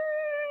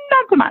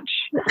 not so much.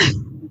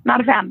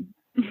 Not a fan.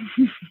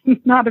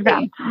 Not a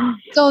fan.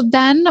 So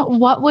then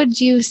what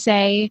would you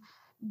say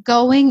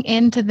going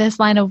into this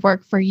line of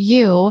work for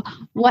you,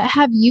 what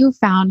have you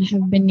found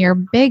have been your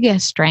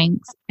biggest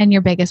strengths and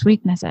your biggest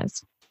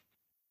weaknesses?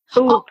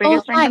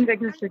 Biggest strengths and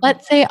biggest weaknesses.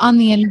 Let's say on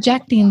the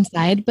injecting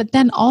side, but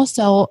then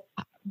also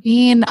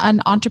being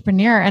an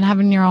entrepreneur and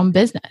having your own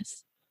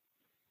business.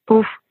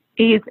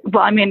 Easy.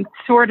 Well, I mean,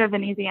 sort of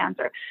an easy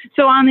answer.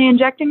 So on the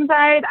injecting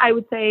side, I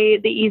would say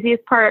the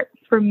easiest part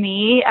for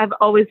me, I've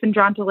always been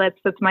drawn to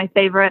lips. That's my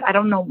favorite. I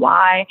don't know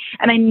why.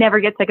 And I never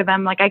get sick of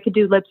them. Like I could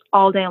do lips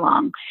all day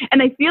long.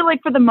 And I feel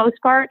like for the most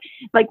part,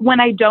 like when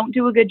I don't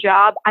do a good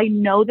job, I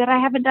know that I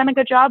haven't done a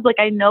good job. Like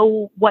I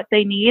know what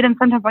they need. And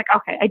sometimes like,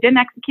 okay, I didn't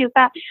execute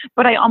that,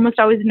 but I almost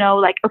always know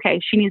like, okay,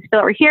 she needs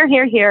filler here.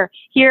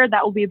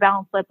 That will be a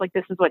balanced lip. Like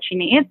this is what she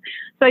needs.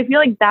 So I feel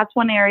like that's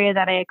one area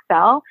that I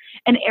excel.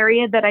 An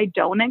area that I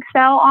don't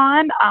excel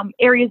on,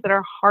 areas that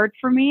are hard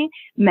for me,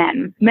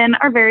 men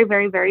are very,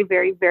 very, very,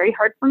 very, very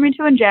hard for me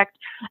to inject.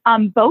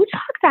 Botox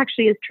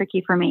actually is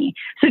tricky for me.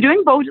 So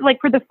doing Botox, like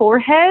for the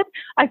forehead,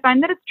 I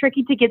find that it's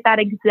tricky to get that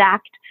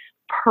exact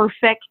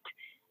perfect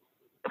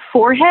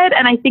forehead.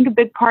 And I think a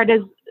big part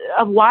of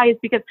why is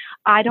because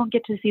I don't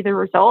get to see the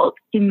result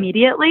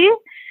immediately.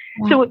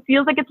 Yeah. So it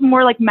feels like it's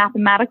more like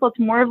mathematical. It's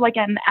more of like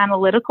an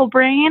analytical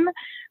brain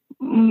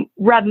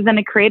rather than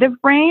a creative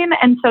brain.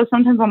 And so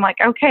sometimes I'm like,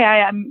 okay,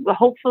 I'm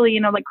hopefully,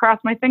 like cross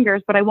my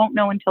fingers, but I won't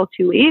know until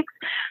 2 weeks.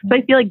 So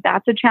I feel like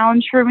that's a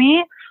challenge for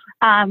me.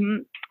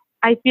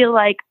 I feel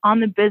like on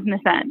the business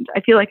end,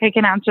 I feel like I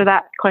can answer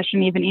that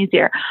question even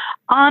easier.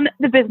 On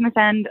the business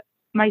end,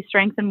 my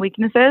strengths and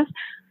weaknesses.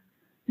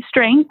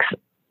 Strengths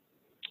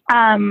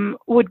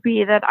would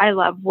be that I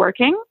love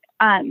working.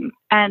 And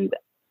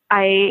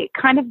I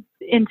kind of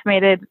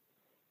intimated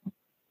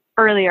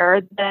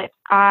earlier that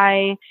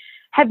I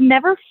have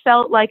never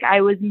felt like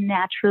I was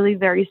naturally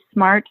very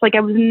smart. Like I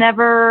was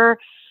never,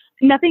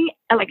 nothing,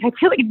 like I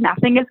feel like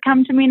nothing has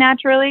come to me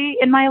naturally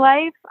in my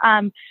life.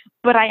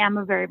 But I am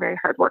a very, very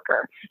hard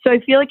worker. So I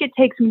feel like it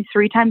takes me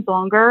 3 times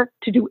longer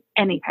to do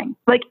anything,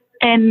 like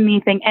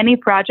anything, any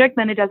project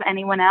than it does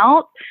anyone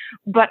else.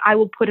 But I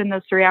will put in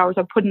those 3 hours.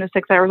 I'll put in those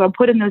 6 hours. I'll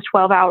put in those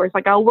 12 hours.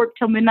 Like I'll work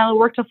till midnight. I'll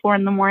work till 4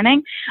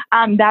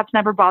 a.m. That's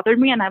never bothered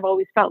me. And I've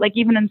always felt like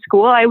even in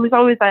school, I was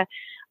always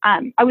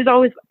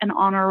an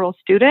honor roll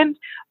student,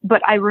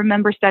 but I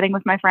remember studying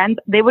with my friends.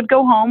 They would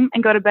go home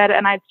and go to bed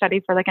and I'd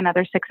study for like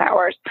another 6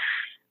 hours.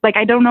 Like,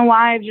 I don't know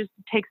why, it just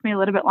takes me a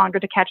little bit longer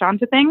to catch on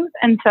to things.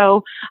 And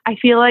so I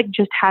feel like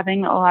just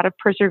having a lot of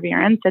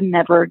perseverance and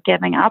never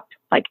giving up,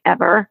 like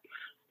ever,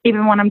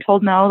 even when I'm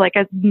told no, like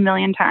a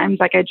million times,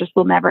 like I just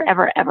will never,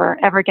 ever, ever,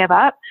 ever give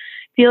up.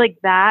 I feel like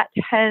that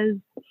has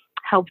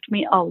helped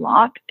me a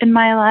lot in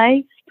my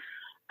life.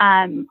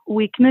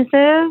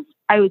 Weaknesses,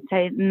 I would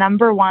say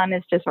number one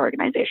is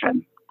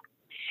disorganization.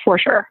 For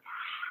sure.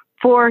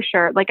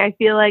 Like, I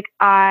feel like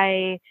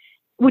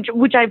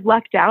which I've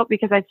lucked out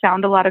because I've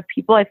found a lot of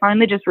people. I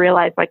finally just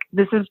realized like,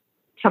 this is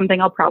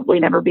something I'll probably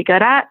never be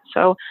good at.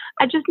 So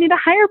I just need to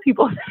hire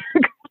people that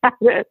are good at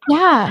it.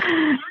 Yeah.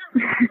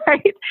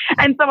 Right.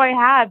 And so I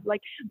have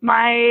like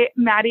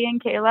Maddie and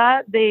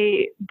Kayla,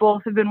 they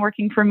both have been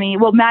working for me.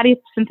 Well,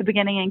 Maddie since the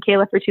beginning and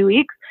Kayla for 2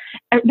 weeks,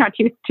 not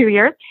 2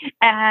 years.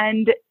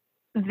 And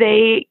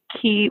they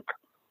keep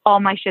all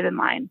my shit in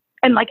line.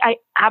 And like, I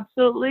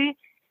absolutely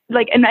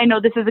like, and I know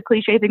this is a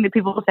cliche thing that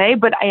people say,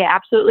 but I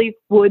absolutely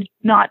would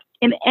not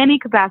in any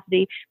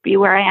capacity be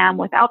where I am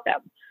without them,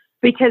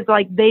 because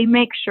like they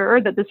make sure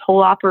that this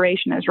whole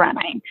operation is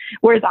running.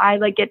 Whereas I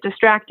like get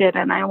distracted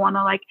and I want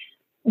to like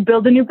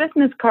build a new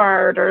business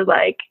card or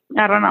like,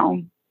 I don't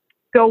know,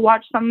 go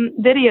watch some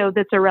video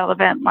that's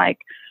irrelevant. Like,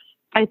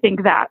 I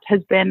think that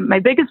has been my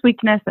biggest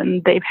weakness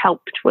and they've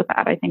helped with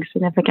that, I think,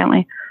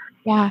 significantly.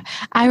 Yeah.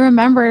 I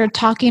remember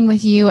talking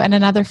with you and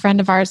another friend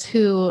of ours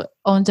who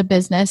owns a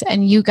business,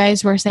 and you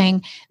guys were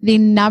saying the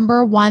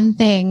number one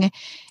thing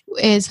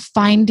is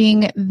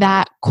finding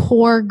that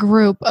core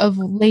group of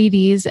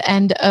ladies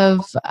and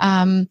of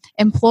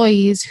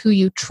employees who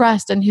you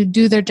trust and who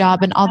do their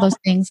job and all those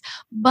things.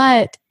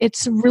 But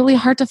it's really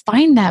hard to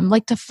find them,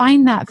 like to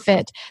find that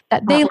fit,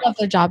 that they love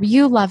their job,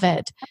 you love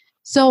it.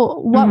 So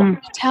what would you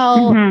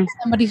tell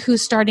somebody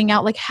who's starting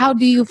out? Like, how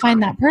do you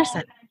find that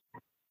person?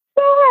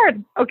 So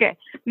hard. Okay.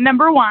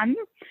 Number one,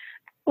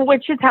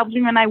 which has helped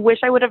me, and I wish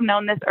I would have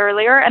known this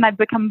earlier, and I've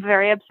become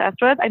very obsessed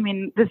with. I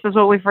mean, this is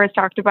what we first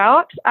talked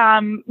about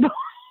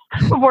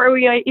before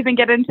we even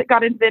got into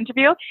the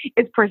interview,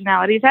 is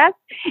personality tests.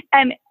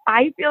 And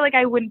I feel like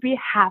I wouldn't be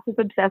half as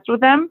obsessed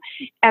with them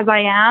as I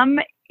am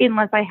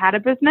unless I had a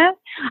business.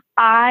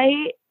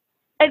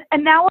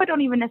 And now I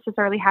don't even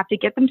necessarily have to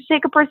get them to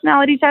take a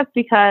personality test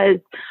because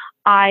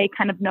I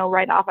kind of know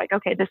right off, like,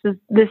 okay, this is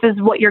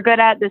what you're good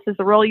at. This is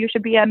the role you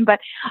should be in. But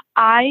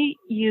I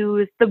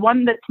use the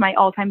one that's my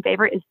all-time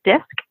favorite is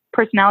DISC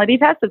personality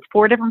test. It's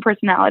 4 different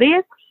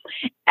personalities.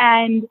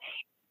 And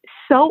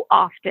so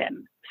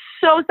often,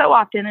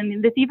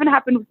 and this even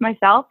happened with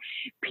myself,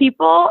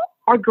 people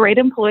are great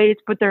employees,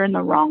 but they're in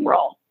the wrong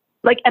role.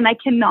 Like, and I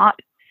cannot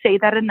say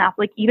that enough.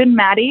 Like, even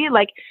Maddie,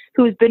 like,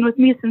 who's been with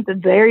me since the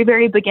very,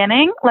 very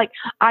beginning, like,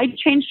 I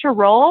changed her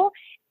role.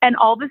 And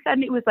all of a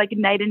sudden it was like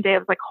night and day. I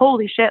was like,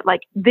 holy shit,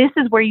 like this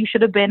is where you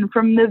should have been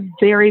from the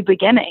very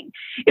beginning.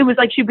 It was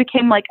like she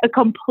became like a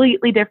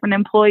completely different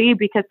employee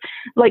because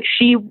like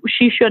she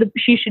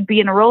should be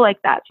in a role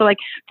like that. So like,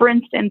 for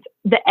instance,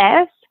 the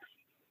S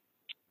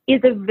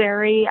is a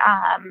very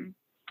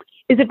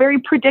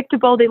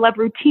predictable. They love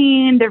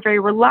routine. They're very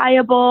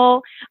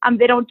reliable.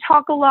 They don't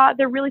talk a lot.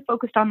 They're really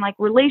focused on like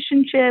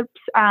relationships.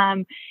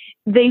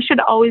 They should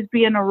always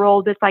be in a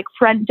role that's like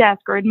front desk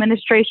or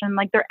administration.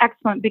 Like, they're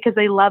excellent because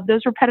they love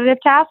those repetitive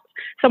tasks.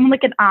 Someone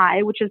like an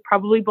I, which is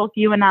probably both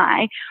you and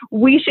I,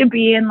 we should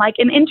be in like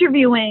an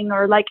interviewing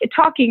or like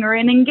talking or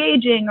in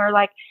engaging or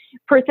like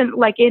person,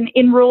 like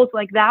in roles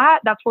like that.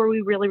 That's where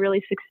we really,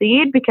 really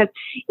succeed because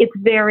it's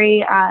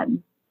very,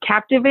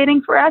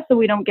 captivating for us. So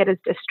we don't get as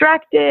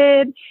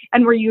distracted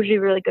and we're usually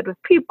really good with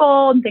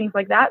people and things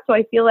like that. So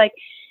I feel like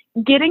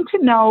getting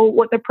to know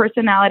what their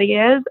personality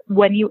is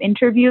when you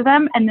interview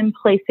them and then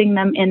placing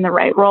them in the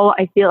right role,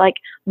 I feel like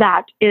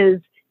that is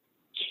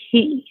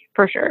key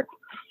for sure.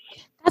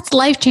 That's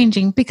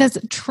life-changing because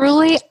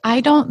truly,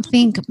 I don't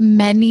think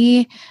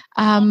many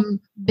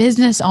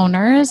business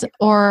owners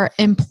or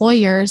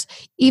employers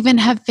even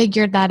have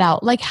figured that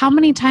out. Like, how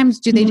many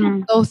times do they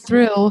just go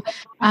through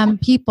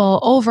people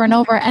over and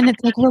over? And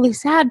it's like really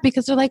sad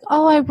because they're like,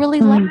 oh, I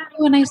really like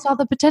you and I saw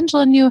the potential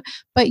in you,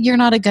 but you're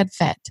not a good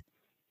fit.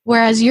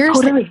 Whereas you're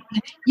saying,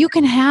 you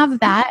can have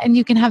that and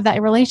you can have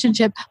that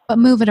relationship, but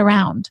move it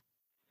around.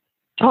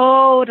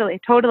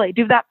 Totally.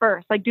 Do that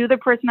first. Like, do the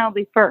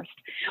personality first.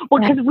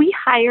 Well, because we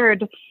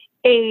hired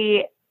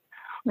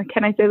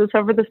can I say this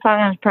over this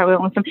time? I probably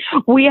won't listen.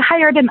 We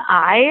hired an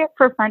I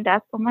for front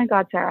desk. Oh my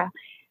God, Sarah.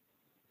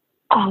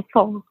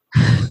 Awful.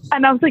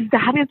 And I was like,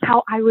 that is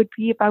how I would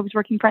be if I was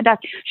working front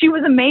desk. She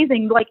was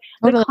amazing. Like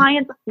Totally. the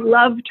clients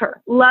loved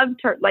her.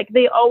 Like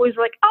they always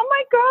were like, oh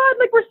my God,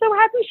 like we're so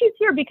happy she's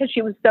here, because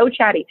she was so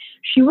chatty.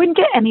 She wouldn't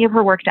get any of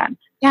her work done.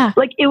 Yeah.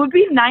 Like it would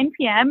be 9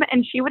 p.m.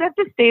 and she would have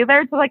to stay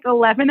there till like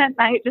 11 at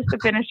night just to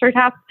finish her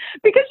tasks,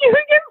 because she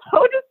would get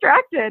so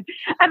distracted.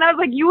 And I was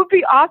like, you would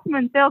be awesome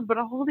in sales, but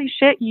holy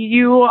shit,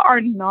 you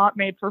are not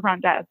made for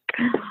front desk.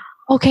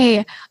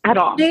 Okay. At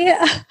all.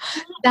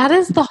 That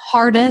is the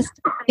hardest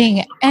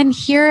thing. And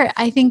here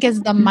I think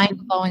is the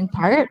mind-blowing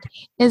part,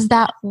 is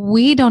that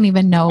we don't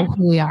even know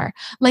who we are.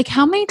 Like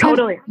how many times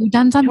have you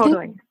done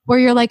something where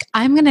you're like,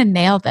 I'm going to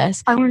nail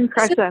this. I'm going to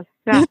crush this.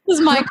 Yeah. This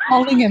is my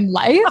calling in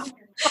life.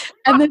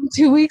 And then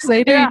 2 weeks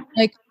later, you're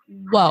like,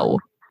 whoa,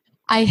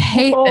 I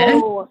hate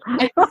this.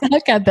 I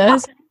suck at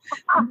this.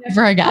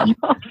 Never again.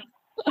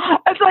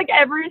 It's like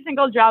every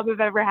single job I've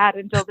ever had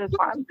until this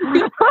one.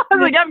 I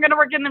was like, I'm going to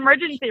work in the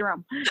emergency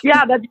room.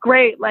 Yeah, that's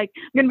great. Like,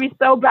 I'm going to be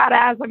so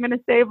badass. I'm going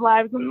to save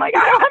lives. I'm like, I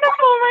want to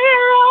pull my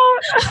hair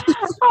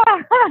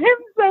out. I'm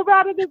so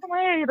bad at this and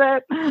I hate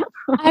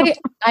it.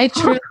 I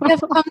truly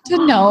have come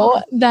to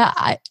know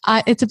that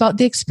it's about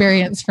the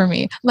experience for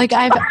me. Like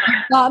I've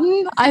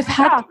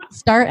had to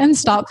start and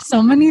stop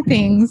so many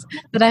things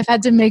that I've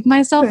had to make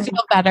myself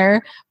feel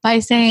better by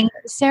saying,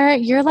 Sarah,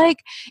 you're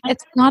like,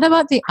 it's not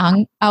about the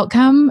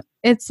outcome.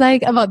 It's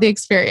like about the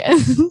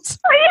experience.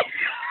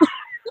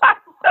 I'm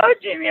so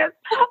genius.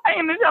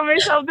 I'm going to tell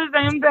myself the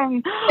same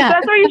thing. Yeah.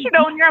 That's what you should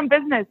know when you're in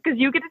business, because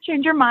you get to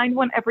change your mind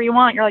whenever you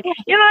want. You're like,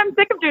 you know, I'm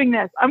sick of doing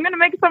this. I'm going to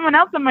make someone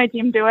else on my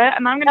team do it,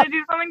 and I'm going to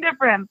do something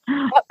different.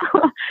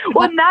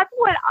 Well, and that's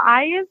what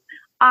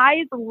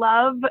eyes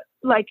love.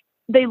 Like,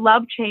 they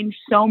love change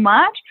so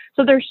much.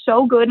 So they're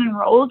so good in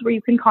roles where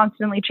you can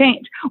constantly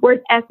change. Whereas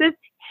S's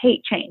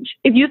hate change.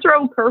 If you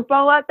throw a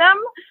curveball at them,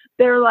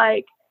 they're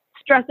like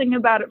stressing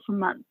about it for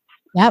months.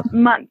 Yep.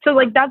 Months. So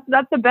like that's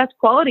the best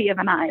quality of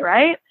an eye,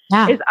 right?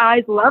 Yeah. Is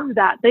eyes love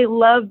that. They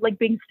love like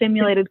being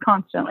stimulated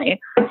constantly.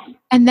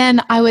 And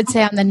then I would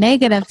say on the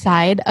negative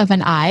side of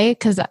an eye,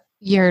 because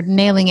you're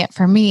nailing it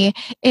for me,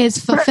 is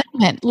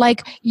fulfillment.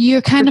 Like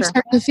you kind of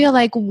start to feel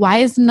like, why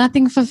is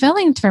nothing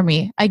fulfilling for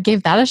me? I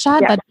gave that a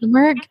shot. That didn't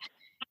work.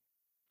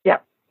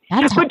 Yep.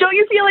 But don't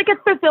you feel like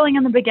it's fulfilling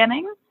in the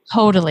beginning?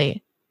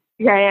 Totally.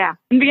 Yeah.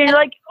 In the beginning, you're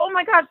like, oh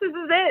my gosh, this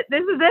is it.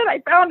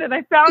 I found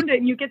it.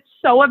 And you get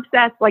so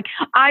obsessed. Like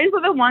eyes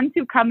are the ones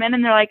who come in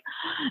and they're like,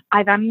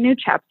 I found a new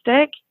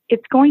chapstick.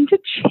 It's going to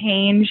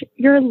change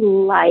your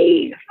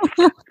life.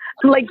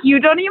 Like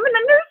you don't even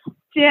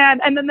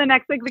understand. And then the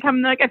next week they come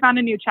and they're like, I found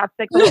a new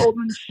chapstick. The old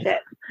one's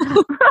shit.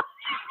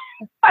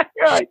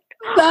 You're like,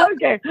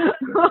 okay.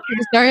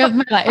 The story of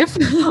my life.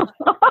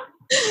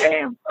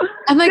 Same.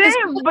 I'm like, is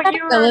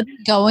credibility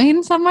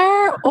going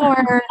somewhere,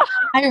 or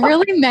I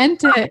really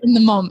meant it in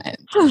the moment?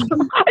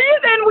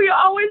 And we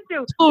always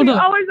do. Totally. We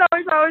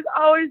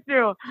always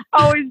do.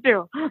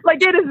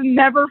 Like it is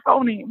never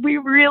phony. We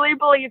really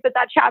believe that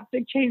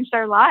chapstick changed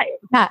our lives.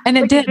 Yeah, and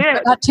it did.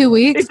 About 2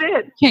 weeks. It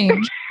did.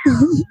 Change.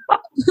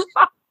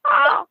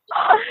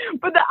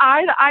 But the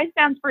I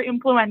stands for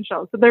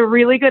influential. So they're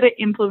really good at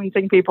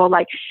influencing people.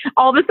 Like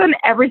all of a sudden,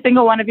 every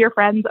single one of your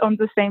friends owns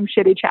the same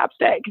shitty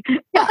chapstick.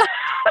 Yeah.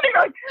 And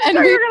you're like, and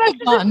you're going to have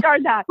to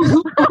discard that.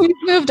 We've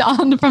moved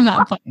on from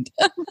that point.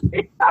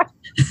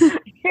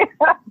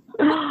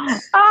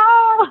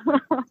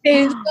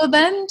 Okay, so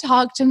then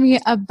talk to me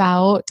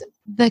about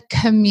the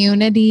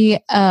community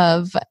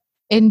of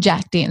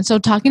injecting. So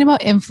talking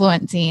about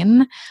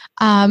influencing,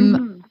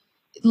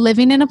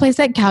 living in a place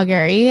like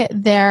Calgary,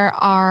 there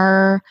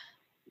are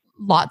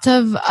lots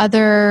of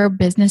other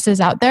businesses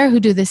out there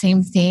who do the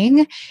same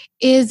thing.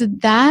 Is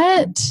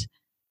that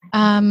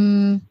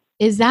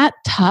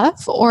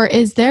tough, or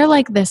is there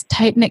like this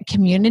tight-knit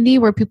community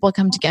where people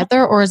come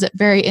together, or is it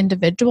very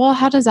individual?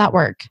 How does that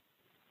work?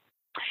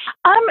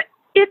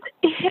 It's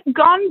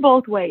gone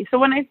both ways. So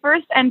when I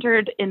first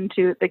entered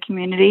into the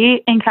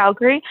community in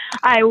Calgary,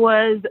 I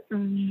was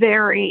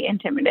very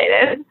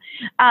intimidated.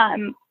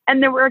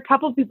 And there were a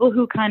couple people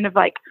who kind of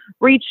like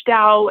reached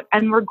out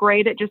and were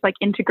great at just like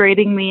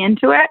integrating me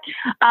into it.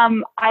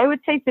 I would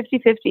say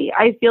 50-50.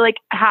 I feel like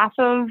half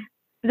of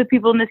the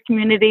people in this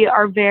community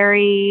are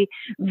very,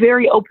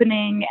 very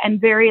opening and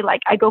very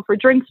like, I go for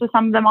drinks with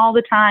some of them all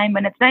the time.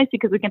 And it's nice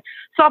because we can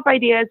swap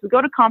ideas. We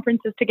go to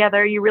conferences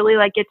together. You really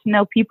like get to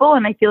know people.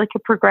 And I feel like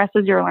it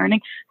progresses your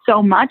learning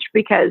so much,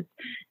 because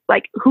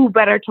like who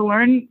better to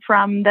learn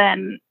from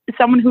than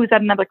someone who's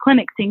at another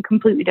clinic seeing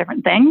completely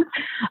different things.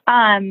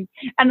 And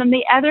on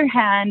the other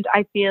hand,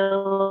 I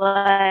feel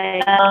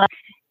like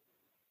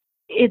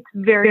it's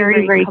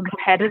very, very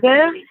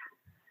competitive,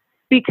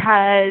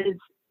 because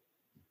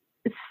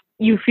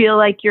you feel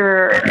like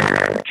you're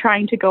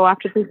trying to go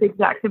after this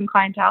exact same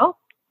clientele.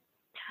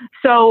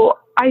 So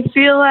I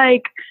feel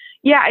like,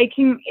 yeah,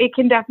 it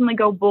can definitely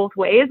go both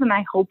ways. And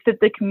I hope that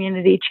the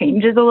community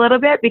changes a little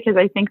bit, because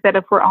I think that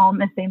if we're all on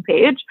the same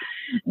page,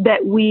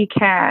 that we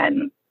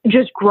can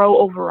just grow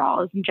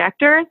overall as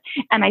injectors.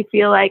 And I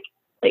feel like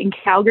in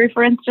Calgary,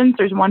 for instance,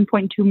 there's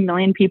 1.2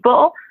 million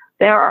people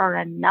there are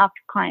enough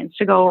clients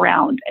to go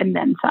around and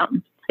then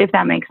some, if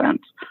that makes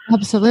sense.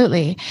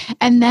 Absolutely.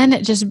 And then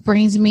it just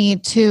brings me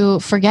to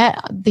forget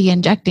the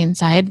injecting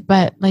side,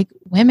 but like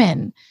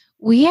women,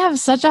 we have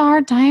such a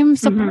hard time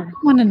supporting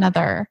one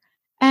another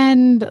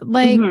and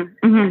like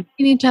beating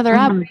each other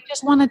up. We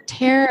just want to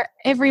tear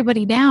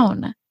everybody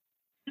down.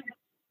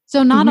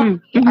 So not only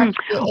are you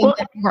in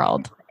that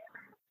world.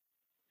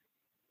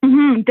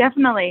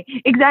 Definitely.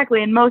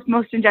 Exactly. And most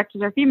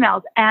injectors are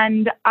females.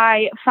 And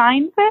I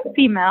find that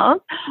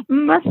females,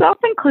 myself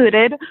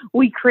included,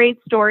 we create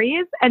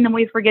stories and then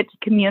we forget to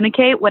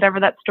communicate whatever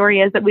that story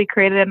is that we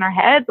created in our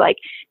heads. Like,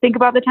 think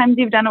about the times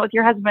you've done it with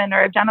your husband,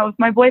 or I've done it with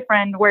my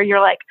boyfriend, where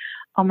you're like,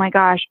 oh my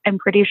gosh, I'm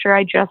pretty sure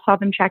I just saw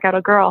them check out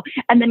a girl.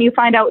 And then you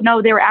find out,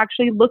 no, they were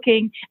actually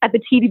looking at the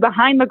TV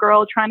behind the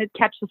girl trying to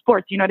catch the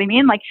sports. You know what I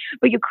mean? Like,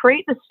 but you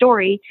create the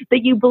story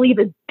that you believe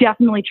is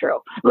definitely true.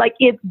 Like,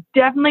 it's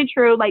definitely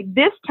true. Like,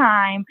 this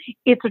time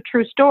it's a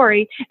true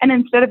story. And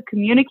instead of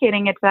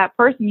communicating it to that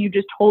person, you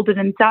just hold it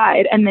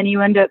inside and then you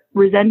end up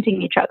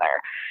resenting each other.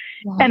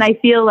 Yes. And I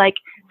feel like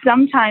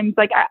sometimes,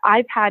 like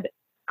I've had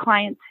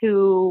clients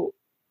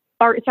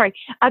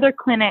other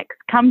clinics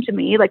come to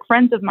me, like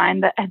friends of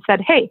mine that had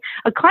said, hey,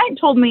 a client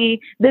told me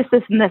this,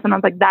 this, and this. And I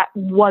was like, that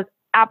was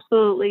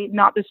absolutely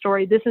not the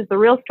story. This is the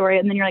real story.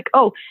 And then you're like,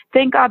 oh,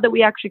 thank God that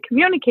we actually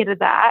communicated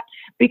that,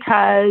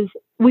 because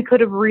we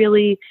could have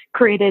really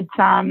created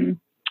some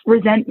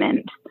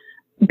resentment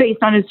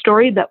based on his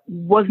story that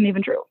wasn't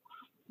even true.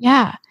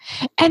 Yeah.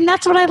 And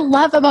that's what I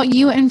love about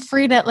you and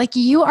Frida. Like,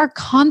 you are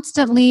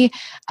constantly,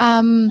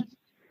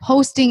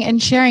 posting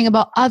and sharing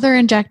about other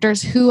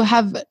injectors who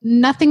have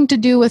nothing to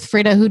do with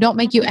Frida, who don't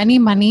make you any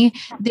money.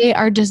 They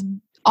are just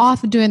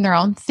off doing their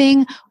own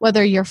thing,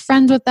 whether you're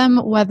friends with them,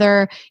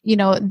 whether, you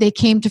know, they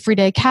came to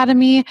Frida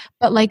Academy,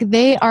 but like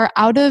they are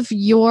out of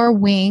your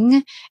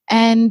wing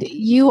and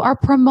you are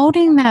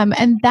promoting them.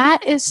 And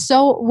that is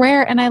so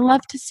rare. And I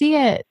love to see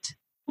it.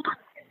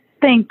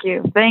 Thank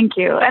you.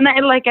 And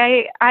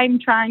I'm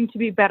trying to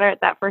be better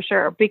at that for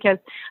sure, because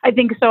I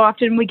think so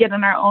often we get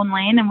in our own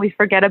lane and we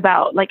forget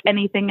about like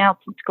anything else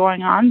that's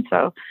going on.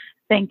 So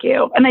thank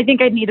you. And I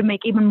think I need to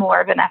make even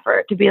more of an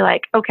effort to be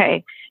like,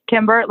 okay,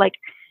 Kimber, like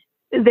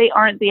they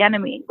aren't the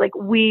enemy. Like,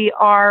 we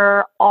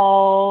are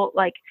all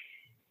like,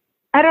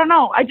 I don't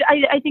know.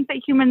 I think that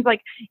humans,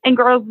 like, and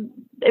girls,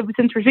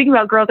 since we're speaking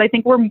about girls, I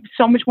think we're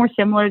so much more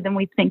similar than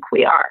we think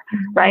we are.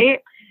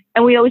 Right.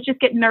 And we always just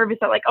get nervous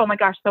that like, oh my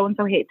gosh,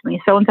 so-and-so hates me.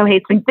 So-and-so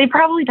hates me. They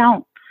probably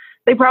don't.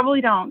 They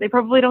probably don't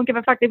give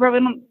a fuck. They probably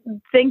don't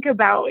think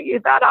about you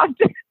that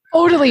often.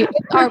 Totally.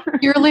 It's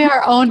purely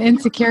our own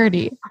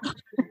insecurity.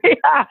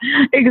 Yeah,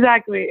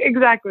 exactly.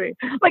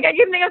 Like, I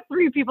can think of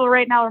 3 people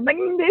right now. I'm like,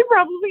 they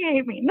probably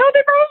hate me. No,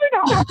 they probably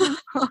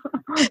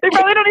don't. They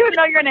probably don't even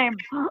know your name.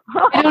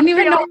 I don't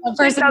even know the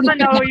person doesn't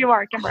know who you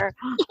are, Kimber.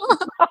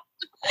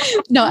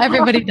 No,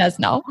 everybody does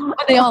know.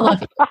 They all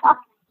love you.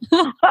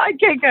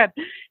 Okay, good.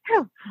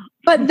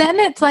 But then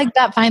it's like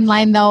that fine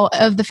line though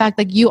of the fact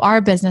like you are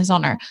a business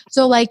owner.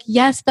 So like,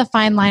 yes, the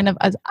fine line of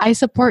I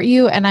support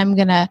you and I'm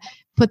going to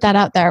put that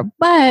out there.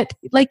 But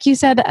like you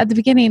said at the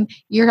beginning,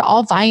 you're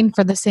all vying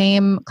for the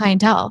same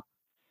clientele.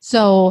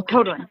 So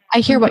totally. I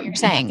hear what you're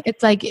saying.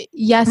 It's like,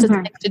 yes, it's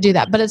nice to do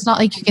that, but it's not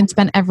like you can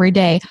spend every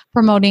day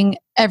promoting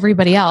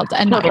everybody else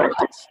and not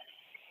yourself.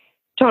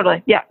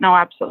 Totally. Yeah, no,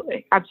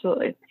 absolutely.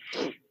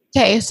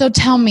 Okay, so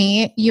tell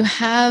me, you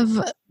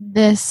have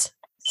this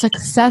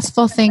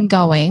successful thing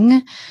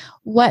going.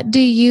 What do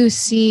you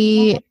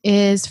see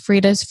is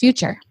Frida's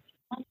future?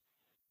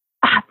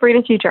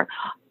 Frida's future.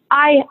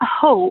 I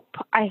hope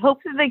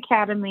that the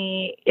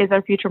Academy is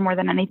our future more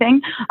than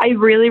anything. I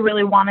really,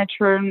 really want to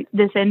turn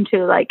this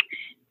into like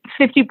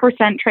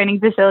 50% training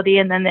facility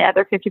and then the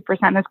other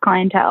 50% is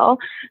clientele.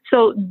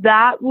 So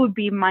that would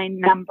be my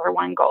number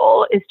one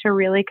goal, is to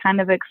really kind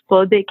of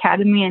explode the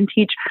Academy and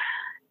teach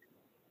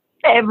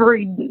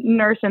every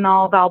nurse in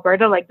all of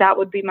Alberta. Like, that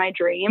would be my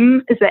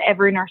dream, is that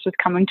every nurse was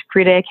coming to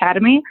Frida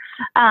Academy.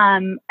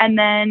 And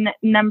then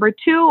number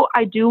 2,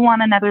 I do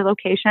want another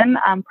location,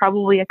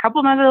 probably a couple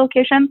of other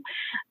locations.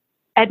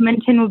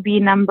 Edmonton would be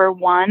number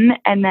 1,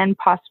 and then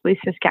possibly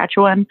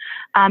Saskatchewan,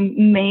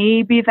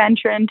 maybe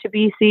venture into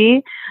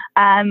BC,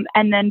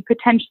 and then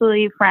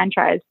potentially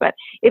franchise. But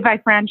if I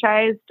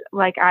franchised,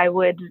 like, I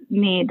would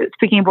need,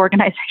 speaking of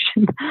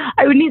organization,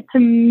 I would need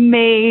some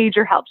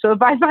major help. So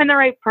if I find the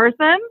right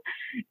person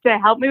to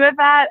help me with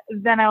that,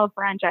 then I will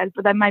franchise,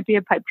 but that might be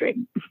a pipe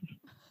dream.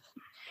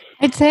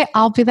 I'd say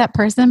I'll be that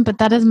person, but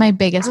that is my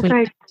biggest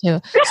weakness too.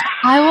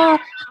 So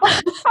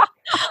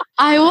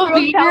I will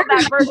be tell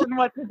that person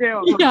what to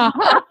do. Yeah.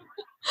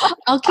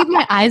 I'll keep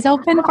my eyes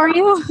open for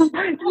you.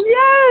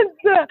 Yes.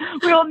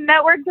 We will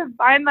network to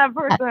find that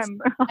person.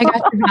 Yes. I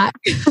got your back.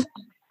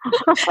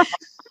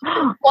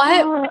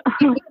 What would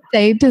you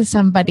say to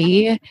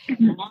somebody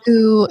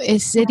who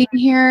is sitting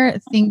here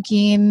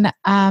thinking,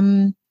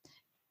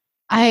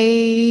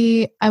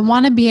 I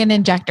want to be an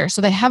injector.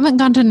 So they haven't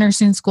gone to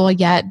nursing school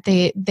yet.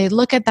 They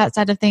look at that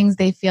side of things.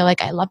 They feel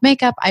like, I love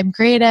makeup. I'm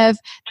creative.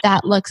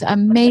 That looks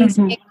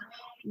amazing.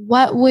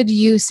 what would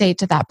you say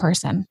to that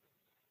person?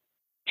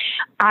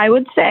 I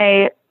would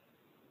say,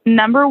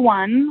 number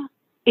one,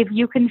 if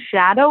you can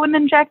shadow an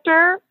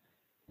injector,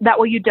 that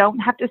way you don't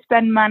have to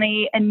spend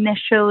money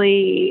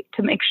initially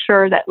to make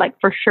sure that, like,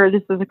 for sure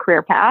this is a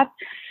career path.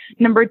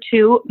 Number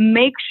two,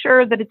 make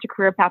sure that it's a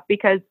career path,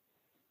 because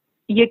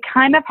you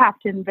kind of have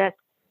to invest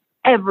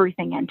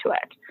everything into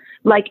it,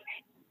 like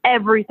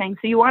everything.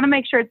 So you want to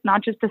make sure it's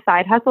not just a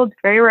side hustle. It's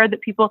very rare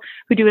that people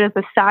who do it as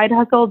a side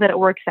hustle, that it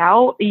works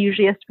out. It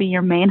usually has to be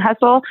your main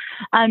hustle.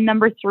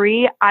 Number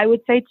three, I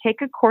would say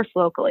take a course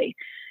locally.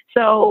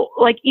 So,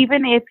 like,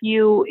 even if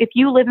you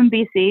live in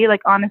BC,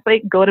 like,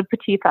 honestly, go to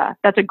Patifa.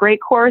 That's a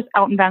great course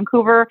out in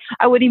Vancouver.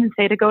 I would even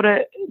say to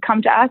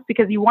come to us,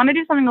 because you want to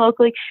do something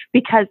locally,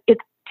 because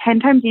it's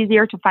 10 times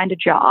easier to find a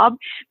job,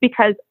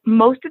 because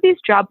most of these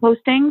job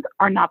postings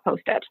are not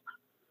posted.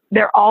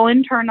 They're all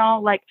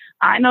internal. Like,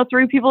 I know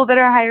 3 people that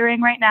are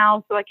hiring right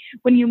now. So, like,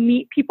 when you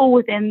meet people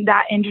within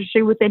that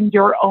industry, within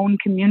your own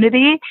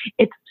community,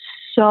 it's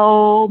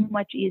so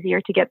much easier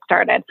to get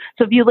started.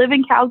 So if you live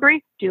in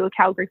Calgary, do a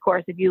Calgary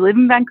course. If you live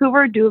in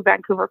Vancouver, do a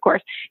Vancouver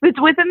course. If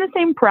it's within the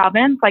same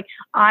province, like,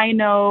 I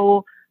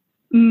know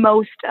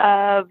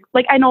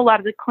I know a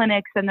lot of the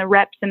clinics and the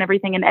reps and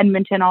everything in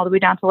Edmonton all the way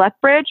down to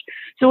Lethbridge.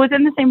 So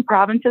within the same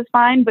province is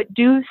fine, but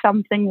do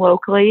something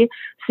locally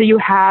so you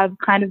have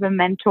kind of a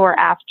mentor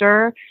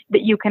after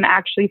that you can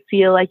actually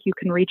feel like you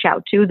can reach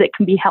out to, that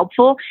can be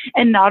helpful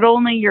in not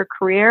only your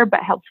career,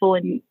 but helpful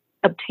in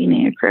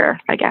obtaining a career,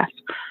 I guess.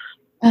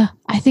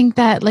 I think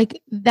that,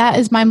 like, that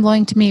is mind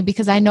blowing to me,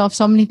 because I know if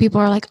so many people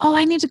are like, oh,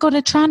 I need to go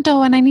to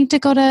Toronto and I need to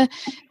go to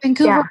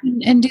Vancouver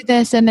and do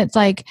this. And it's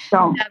like,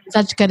 that's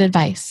such good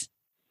advice.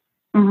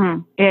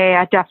 Mm-hmm.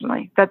 Yeah,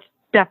 definitely. That's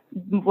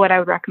what I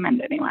would recommend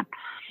to anyone.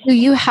 Do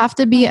you have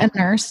to be a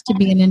nurse to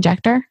be an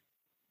injector?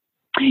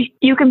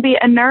 You can be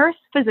a nurse,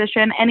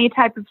 physician, any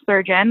type of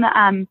surgeon,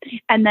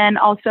 and then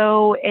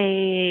also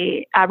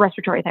a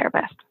respiratory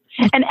therapist.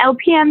 And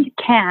LPNs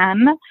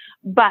can,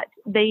 but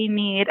they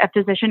need a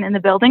physician in the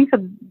building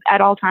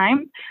at all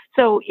times.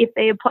 So if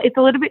they apply, it's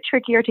a little bit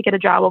trickier to get a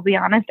job, I'll be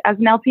honest, as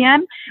an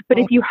LPN. But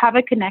if you have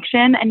a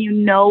connection and you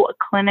know a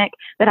clinic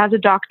that has a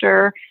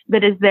doctor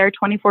that is there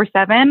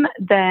 24/7,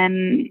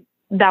 then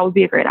that would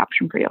be a great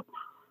option for you.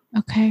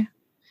 Okay.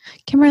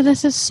 Kimber,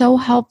 this is so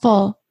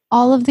helpful.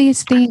 All of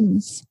these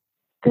things.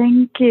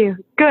 Thank you.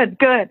 Good.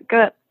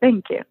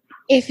 Thank you.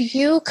 If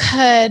you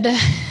could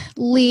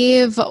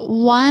leave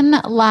one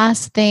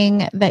last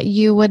thing that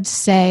you would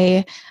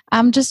say,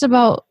 just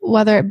about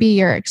whether it be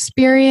your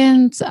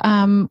experience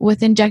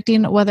with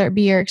injecting, whether it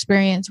be your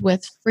experience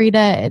with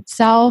Frida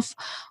itself,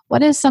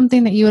 what is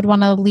something that you would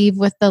want to leave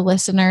with the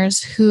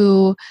listeners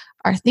who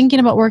are thinking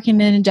about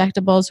working in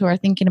injectables, who are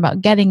thinking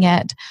about getting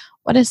it?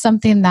 What is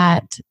something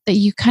that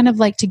you kind of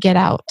like to get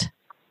out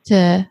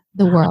to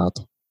the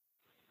world?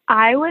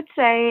 I would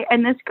say,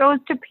 and this goes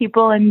to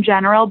people in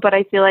general, but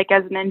I feel like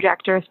as an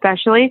injector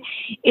especially,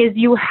 is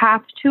you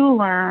have to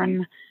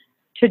learn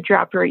to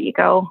drop your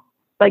ego,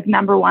 like,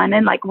 number one.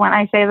 And, like, when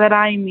I say that,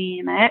 I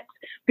mean it,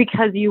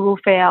 because you will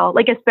fail.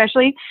 Like,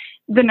 especially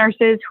the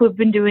nurses who have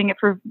been doing it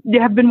they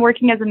have been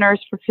working as a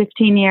nurse for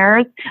 15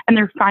 years and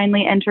they're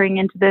finally entering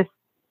into this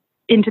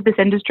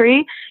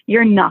industry.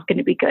 You're not going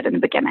to be good in the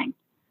beginning.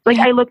 Like,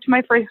 I look to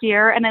my first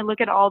year and I look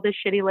at all the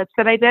shitty lips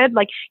that I did.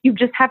 Like, you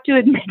just have to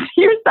admit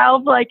to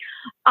yourself, like,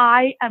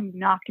 I am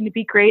not going to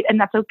be great, and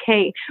that's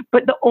okay.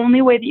 But the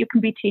only way that you can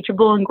be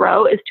teachable and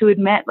grow is to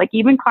admit, like,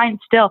 even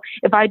clients still,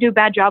 if I do a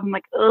bad job, I'm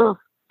like, ugh,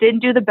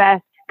 didn't do the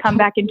best, come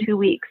back in 2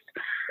 weeks.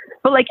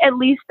 But, like, at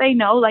least they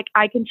know, like,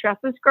 I can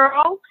trust this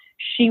girl.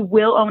 She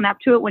will own up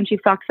to it when she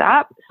fucks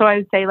up. So I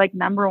would say, like,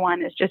 number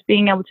one is just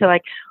being able to,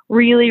 like,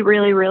 really,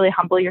 really, really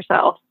humble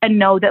yourself and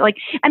know that, like,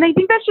 and I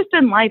think that's just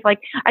in life. Like,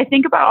 I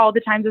think about all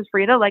the times as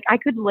Frida, like, I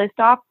could list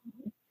off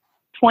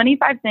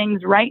 25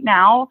 things right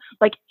now,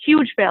 like,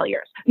 huge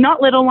failures,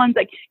 not little ones,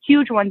 like,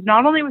 huge ones,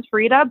 not only with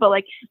Frida, but,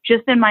 like,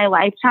 just in my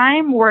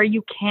lifetime, where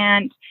you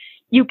can't,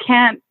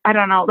 I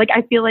don't know, like,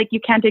 I feel like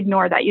you can't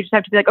ignore that. You just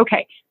have to be like,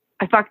 okay,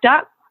 I fucked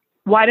up.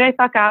 Why did I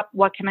fuck up?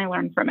 What can I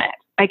learn from it?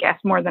 I guess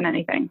more than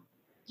anything.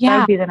 Yeah. That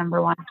would be the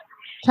number one.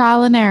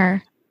 Trial and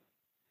error.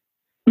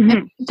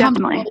 Mm-hmm,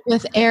 definitely.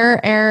 With error.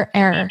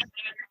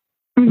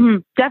 Mm-hmm,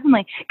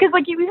 definitely. Because,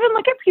 like, you even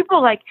look at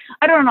people, like,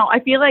 I don't know. I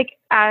feel like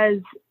I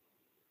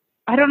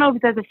don't know if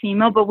it's as a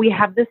female, but we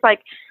have this,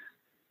 like,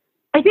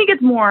 I think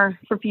it's more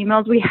for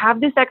females. We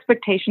have this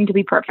expectation to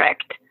be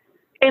perfect.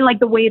 And, like,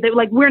 the way that,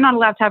 like, we're not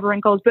allowed to have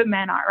wrinkles, but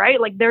men are, right?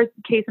 Like, there's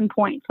case in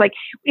points. Like,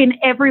 in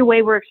every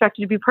way, we're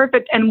expected to be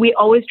perfect. And we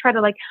always try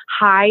to, like,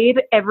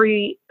 hide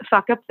every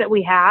fuck up that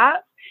we have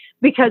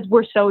because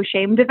we're so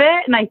ashamed of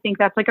it. And I think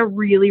that's, like, a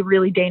really,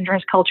 really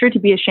dangerous culture, to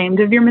be ashamed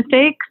of your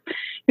mistakes,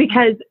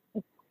 because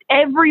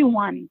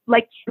everyone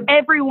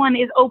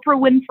is Oprah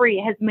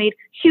Winfrey has made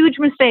huge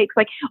mistakes.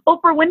 Like,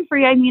 Oprah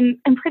Winfrey, I mean,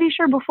 I'm pretty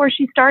sure before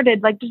she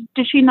started, like,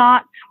 was she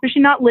not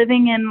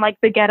living in, like,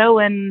 the ghetto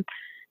and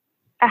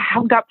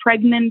got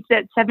pregnant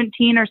at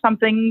 17 or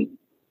something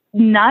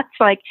nuts?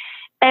 Like,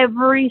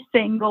 every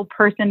single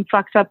person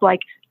fucks up,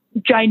 like,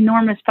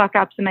 ginormous fuck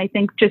ups. And I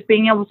think just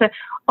being able to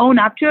own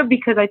up to it,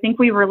 because I think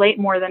we relate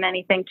more than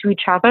anything to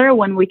each other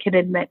when we can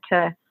admit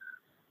to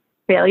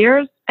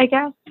failures, I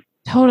guess.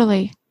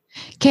 Totally.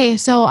 Okay.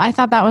 So I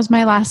thought that was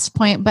my last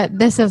point, but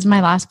this is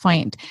my last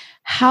point.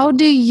 How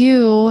do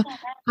you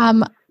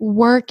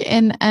work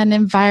in an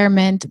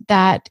environment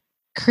that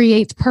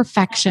creates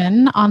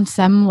perfection on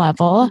some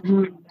level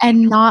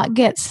and not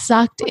get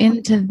sucked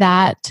into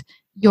that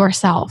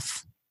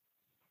yourself?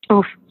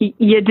 Oh,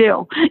 you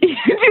do. You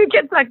do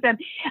get sucked in.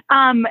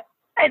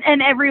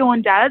 And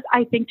everyone does.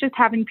 I think just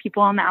having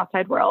people in the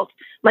outside world,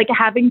 like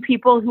having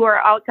people who are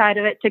outside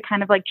of it to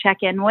kind of like check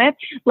in with,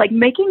 like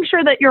making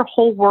sure that your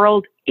whole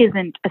world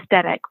isn't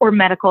aesthetic or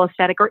medical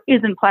aesthetic or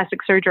isn't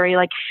plastic surgery,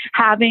 like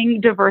having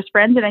diverse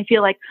friends. And I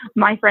feel like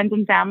my friends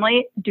and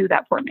family do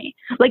that for me.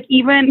 Like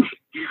even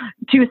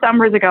 2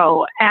 summers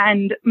ago,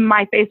 and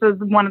my face was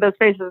one of those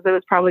faces that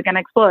was probably going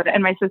to explode.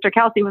 And my sister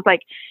Kelsey was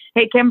like,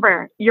 "Hey,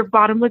 Kimber, your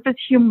bottom lip is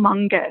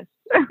humongous."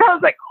 I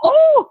was like,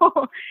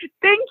 "Oh,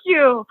 thank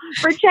you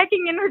for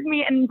checking in with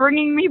me and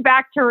bringing me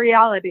back to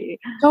reality."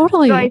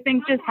 Totally. So I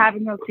think just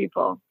having those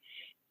people.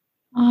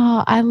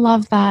 Oh, I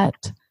love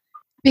that.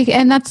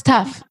 And that's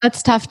tough.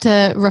 That's tough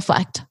to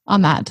reflect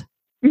on that.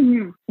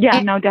 Mm-hmm.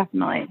 Yeah, no,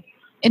 definitely.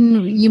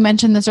 And you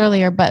mentioned this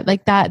earlier, but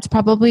like that's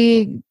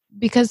probably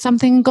because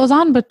something goes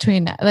on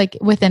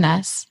within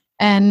us,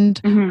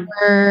 and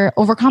we're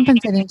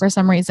overcompensating for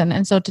some reason.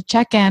 And so to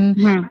check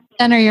in,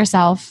 center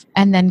yourself,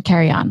 and then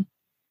carry on.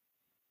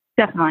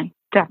 Definitely.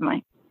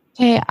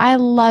 Okay, I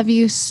love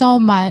you so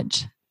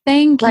much.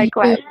 Thank you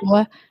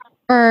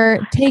for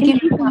taking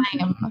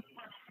time.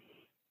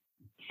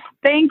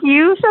 Thank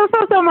you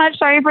so much.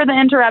 Sorry for the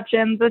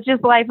interruptions. It's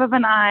just life of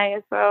an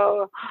eye.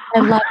 So I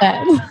love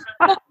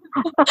it.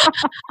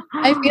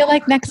 I feel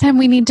like next time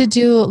we need to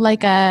do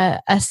like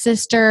a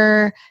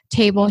sister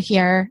table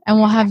here, and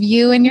we'll have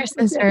you and your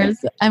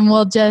sisters, and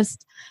we'll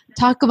just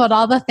talk about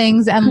all the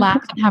things and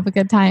laugh and have a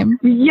good time.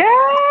 Yes,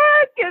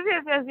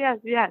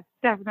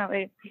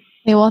 definitely.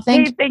 Okay, well,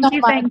 thank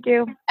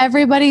you.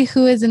 Everybody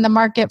who is in the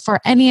market for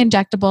any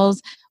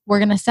injectables, we're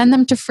going to send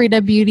them to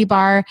Frida Beauty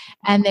Bar,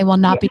 and they will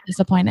not be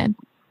disappointed.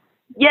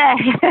 Yes,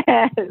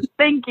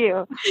 thank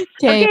you.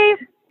 Okay. To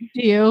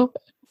you.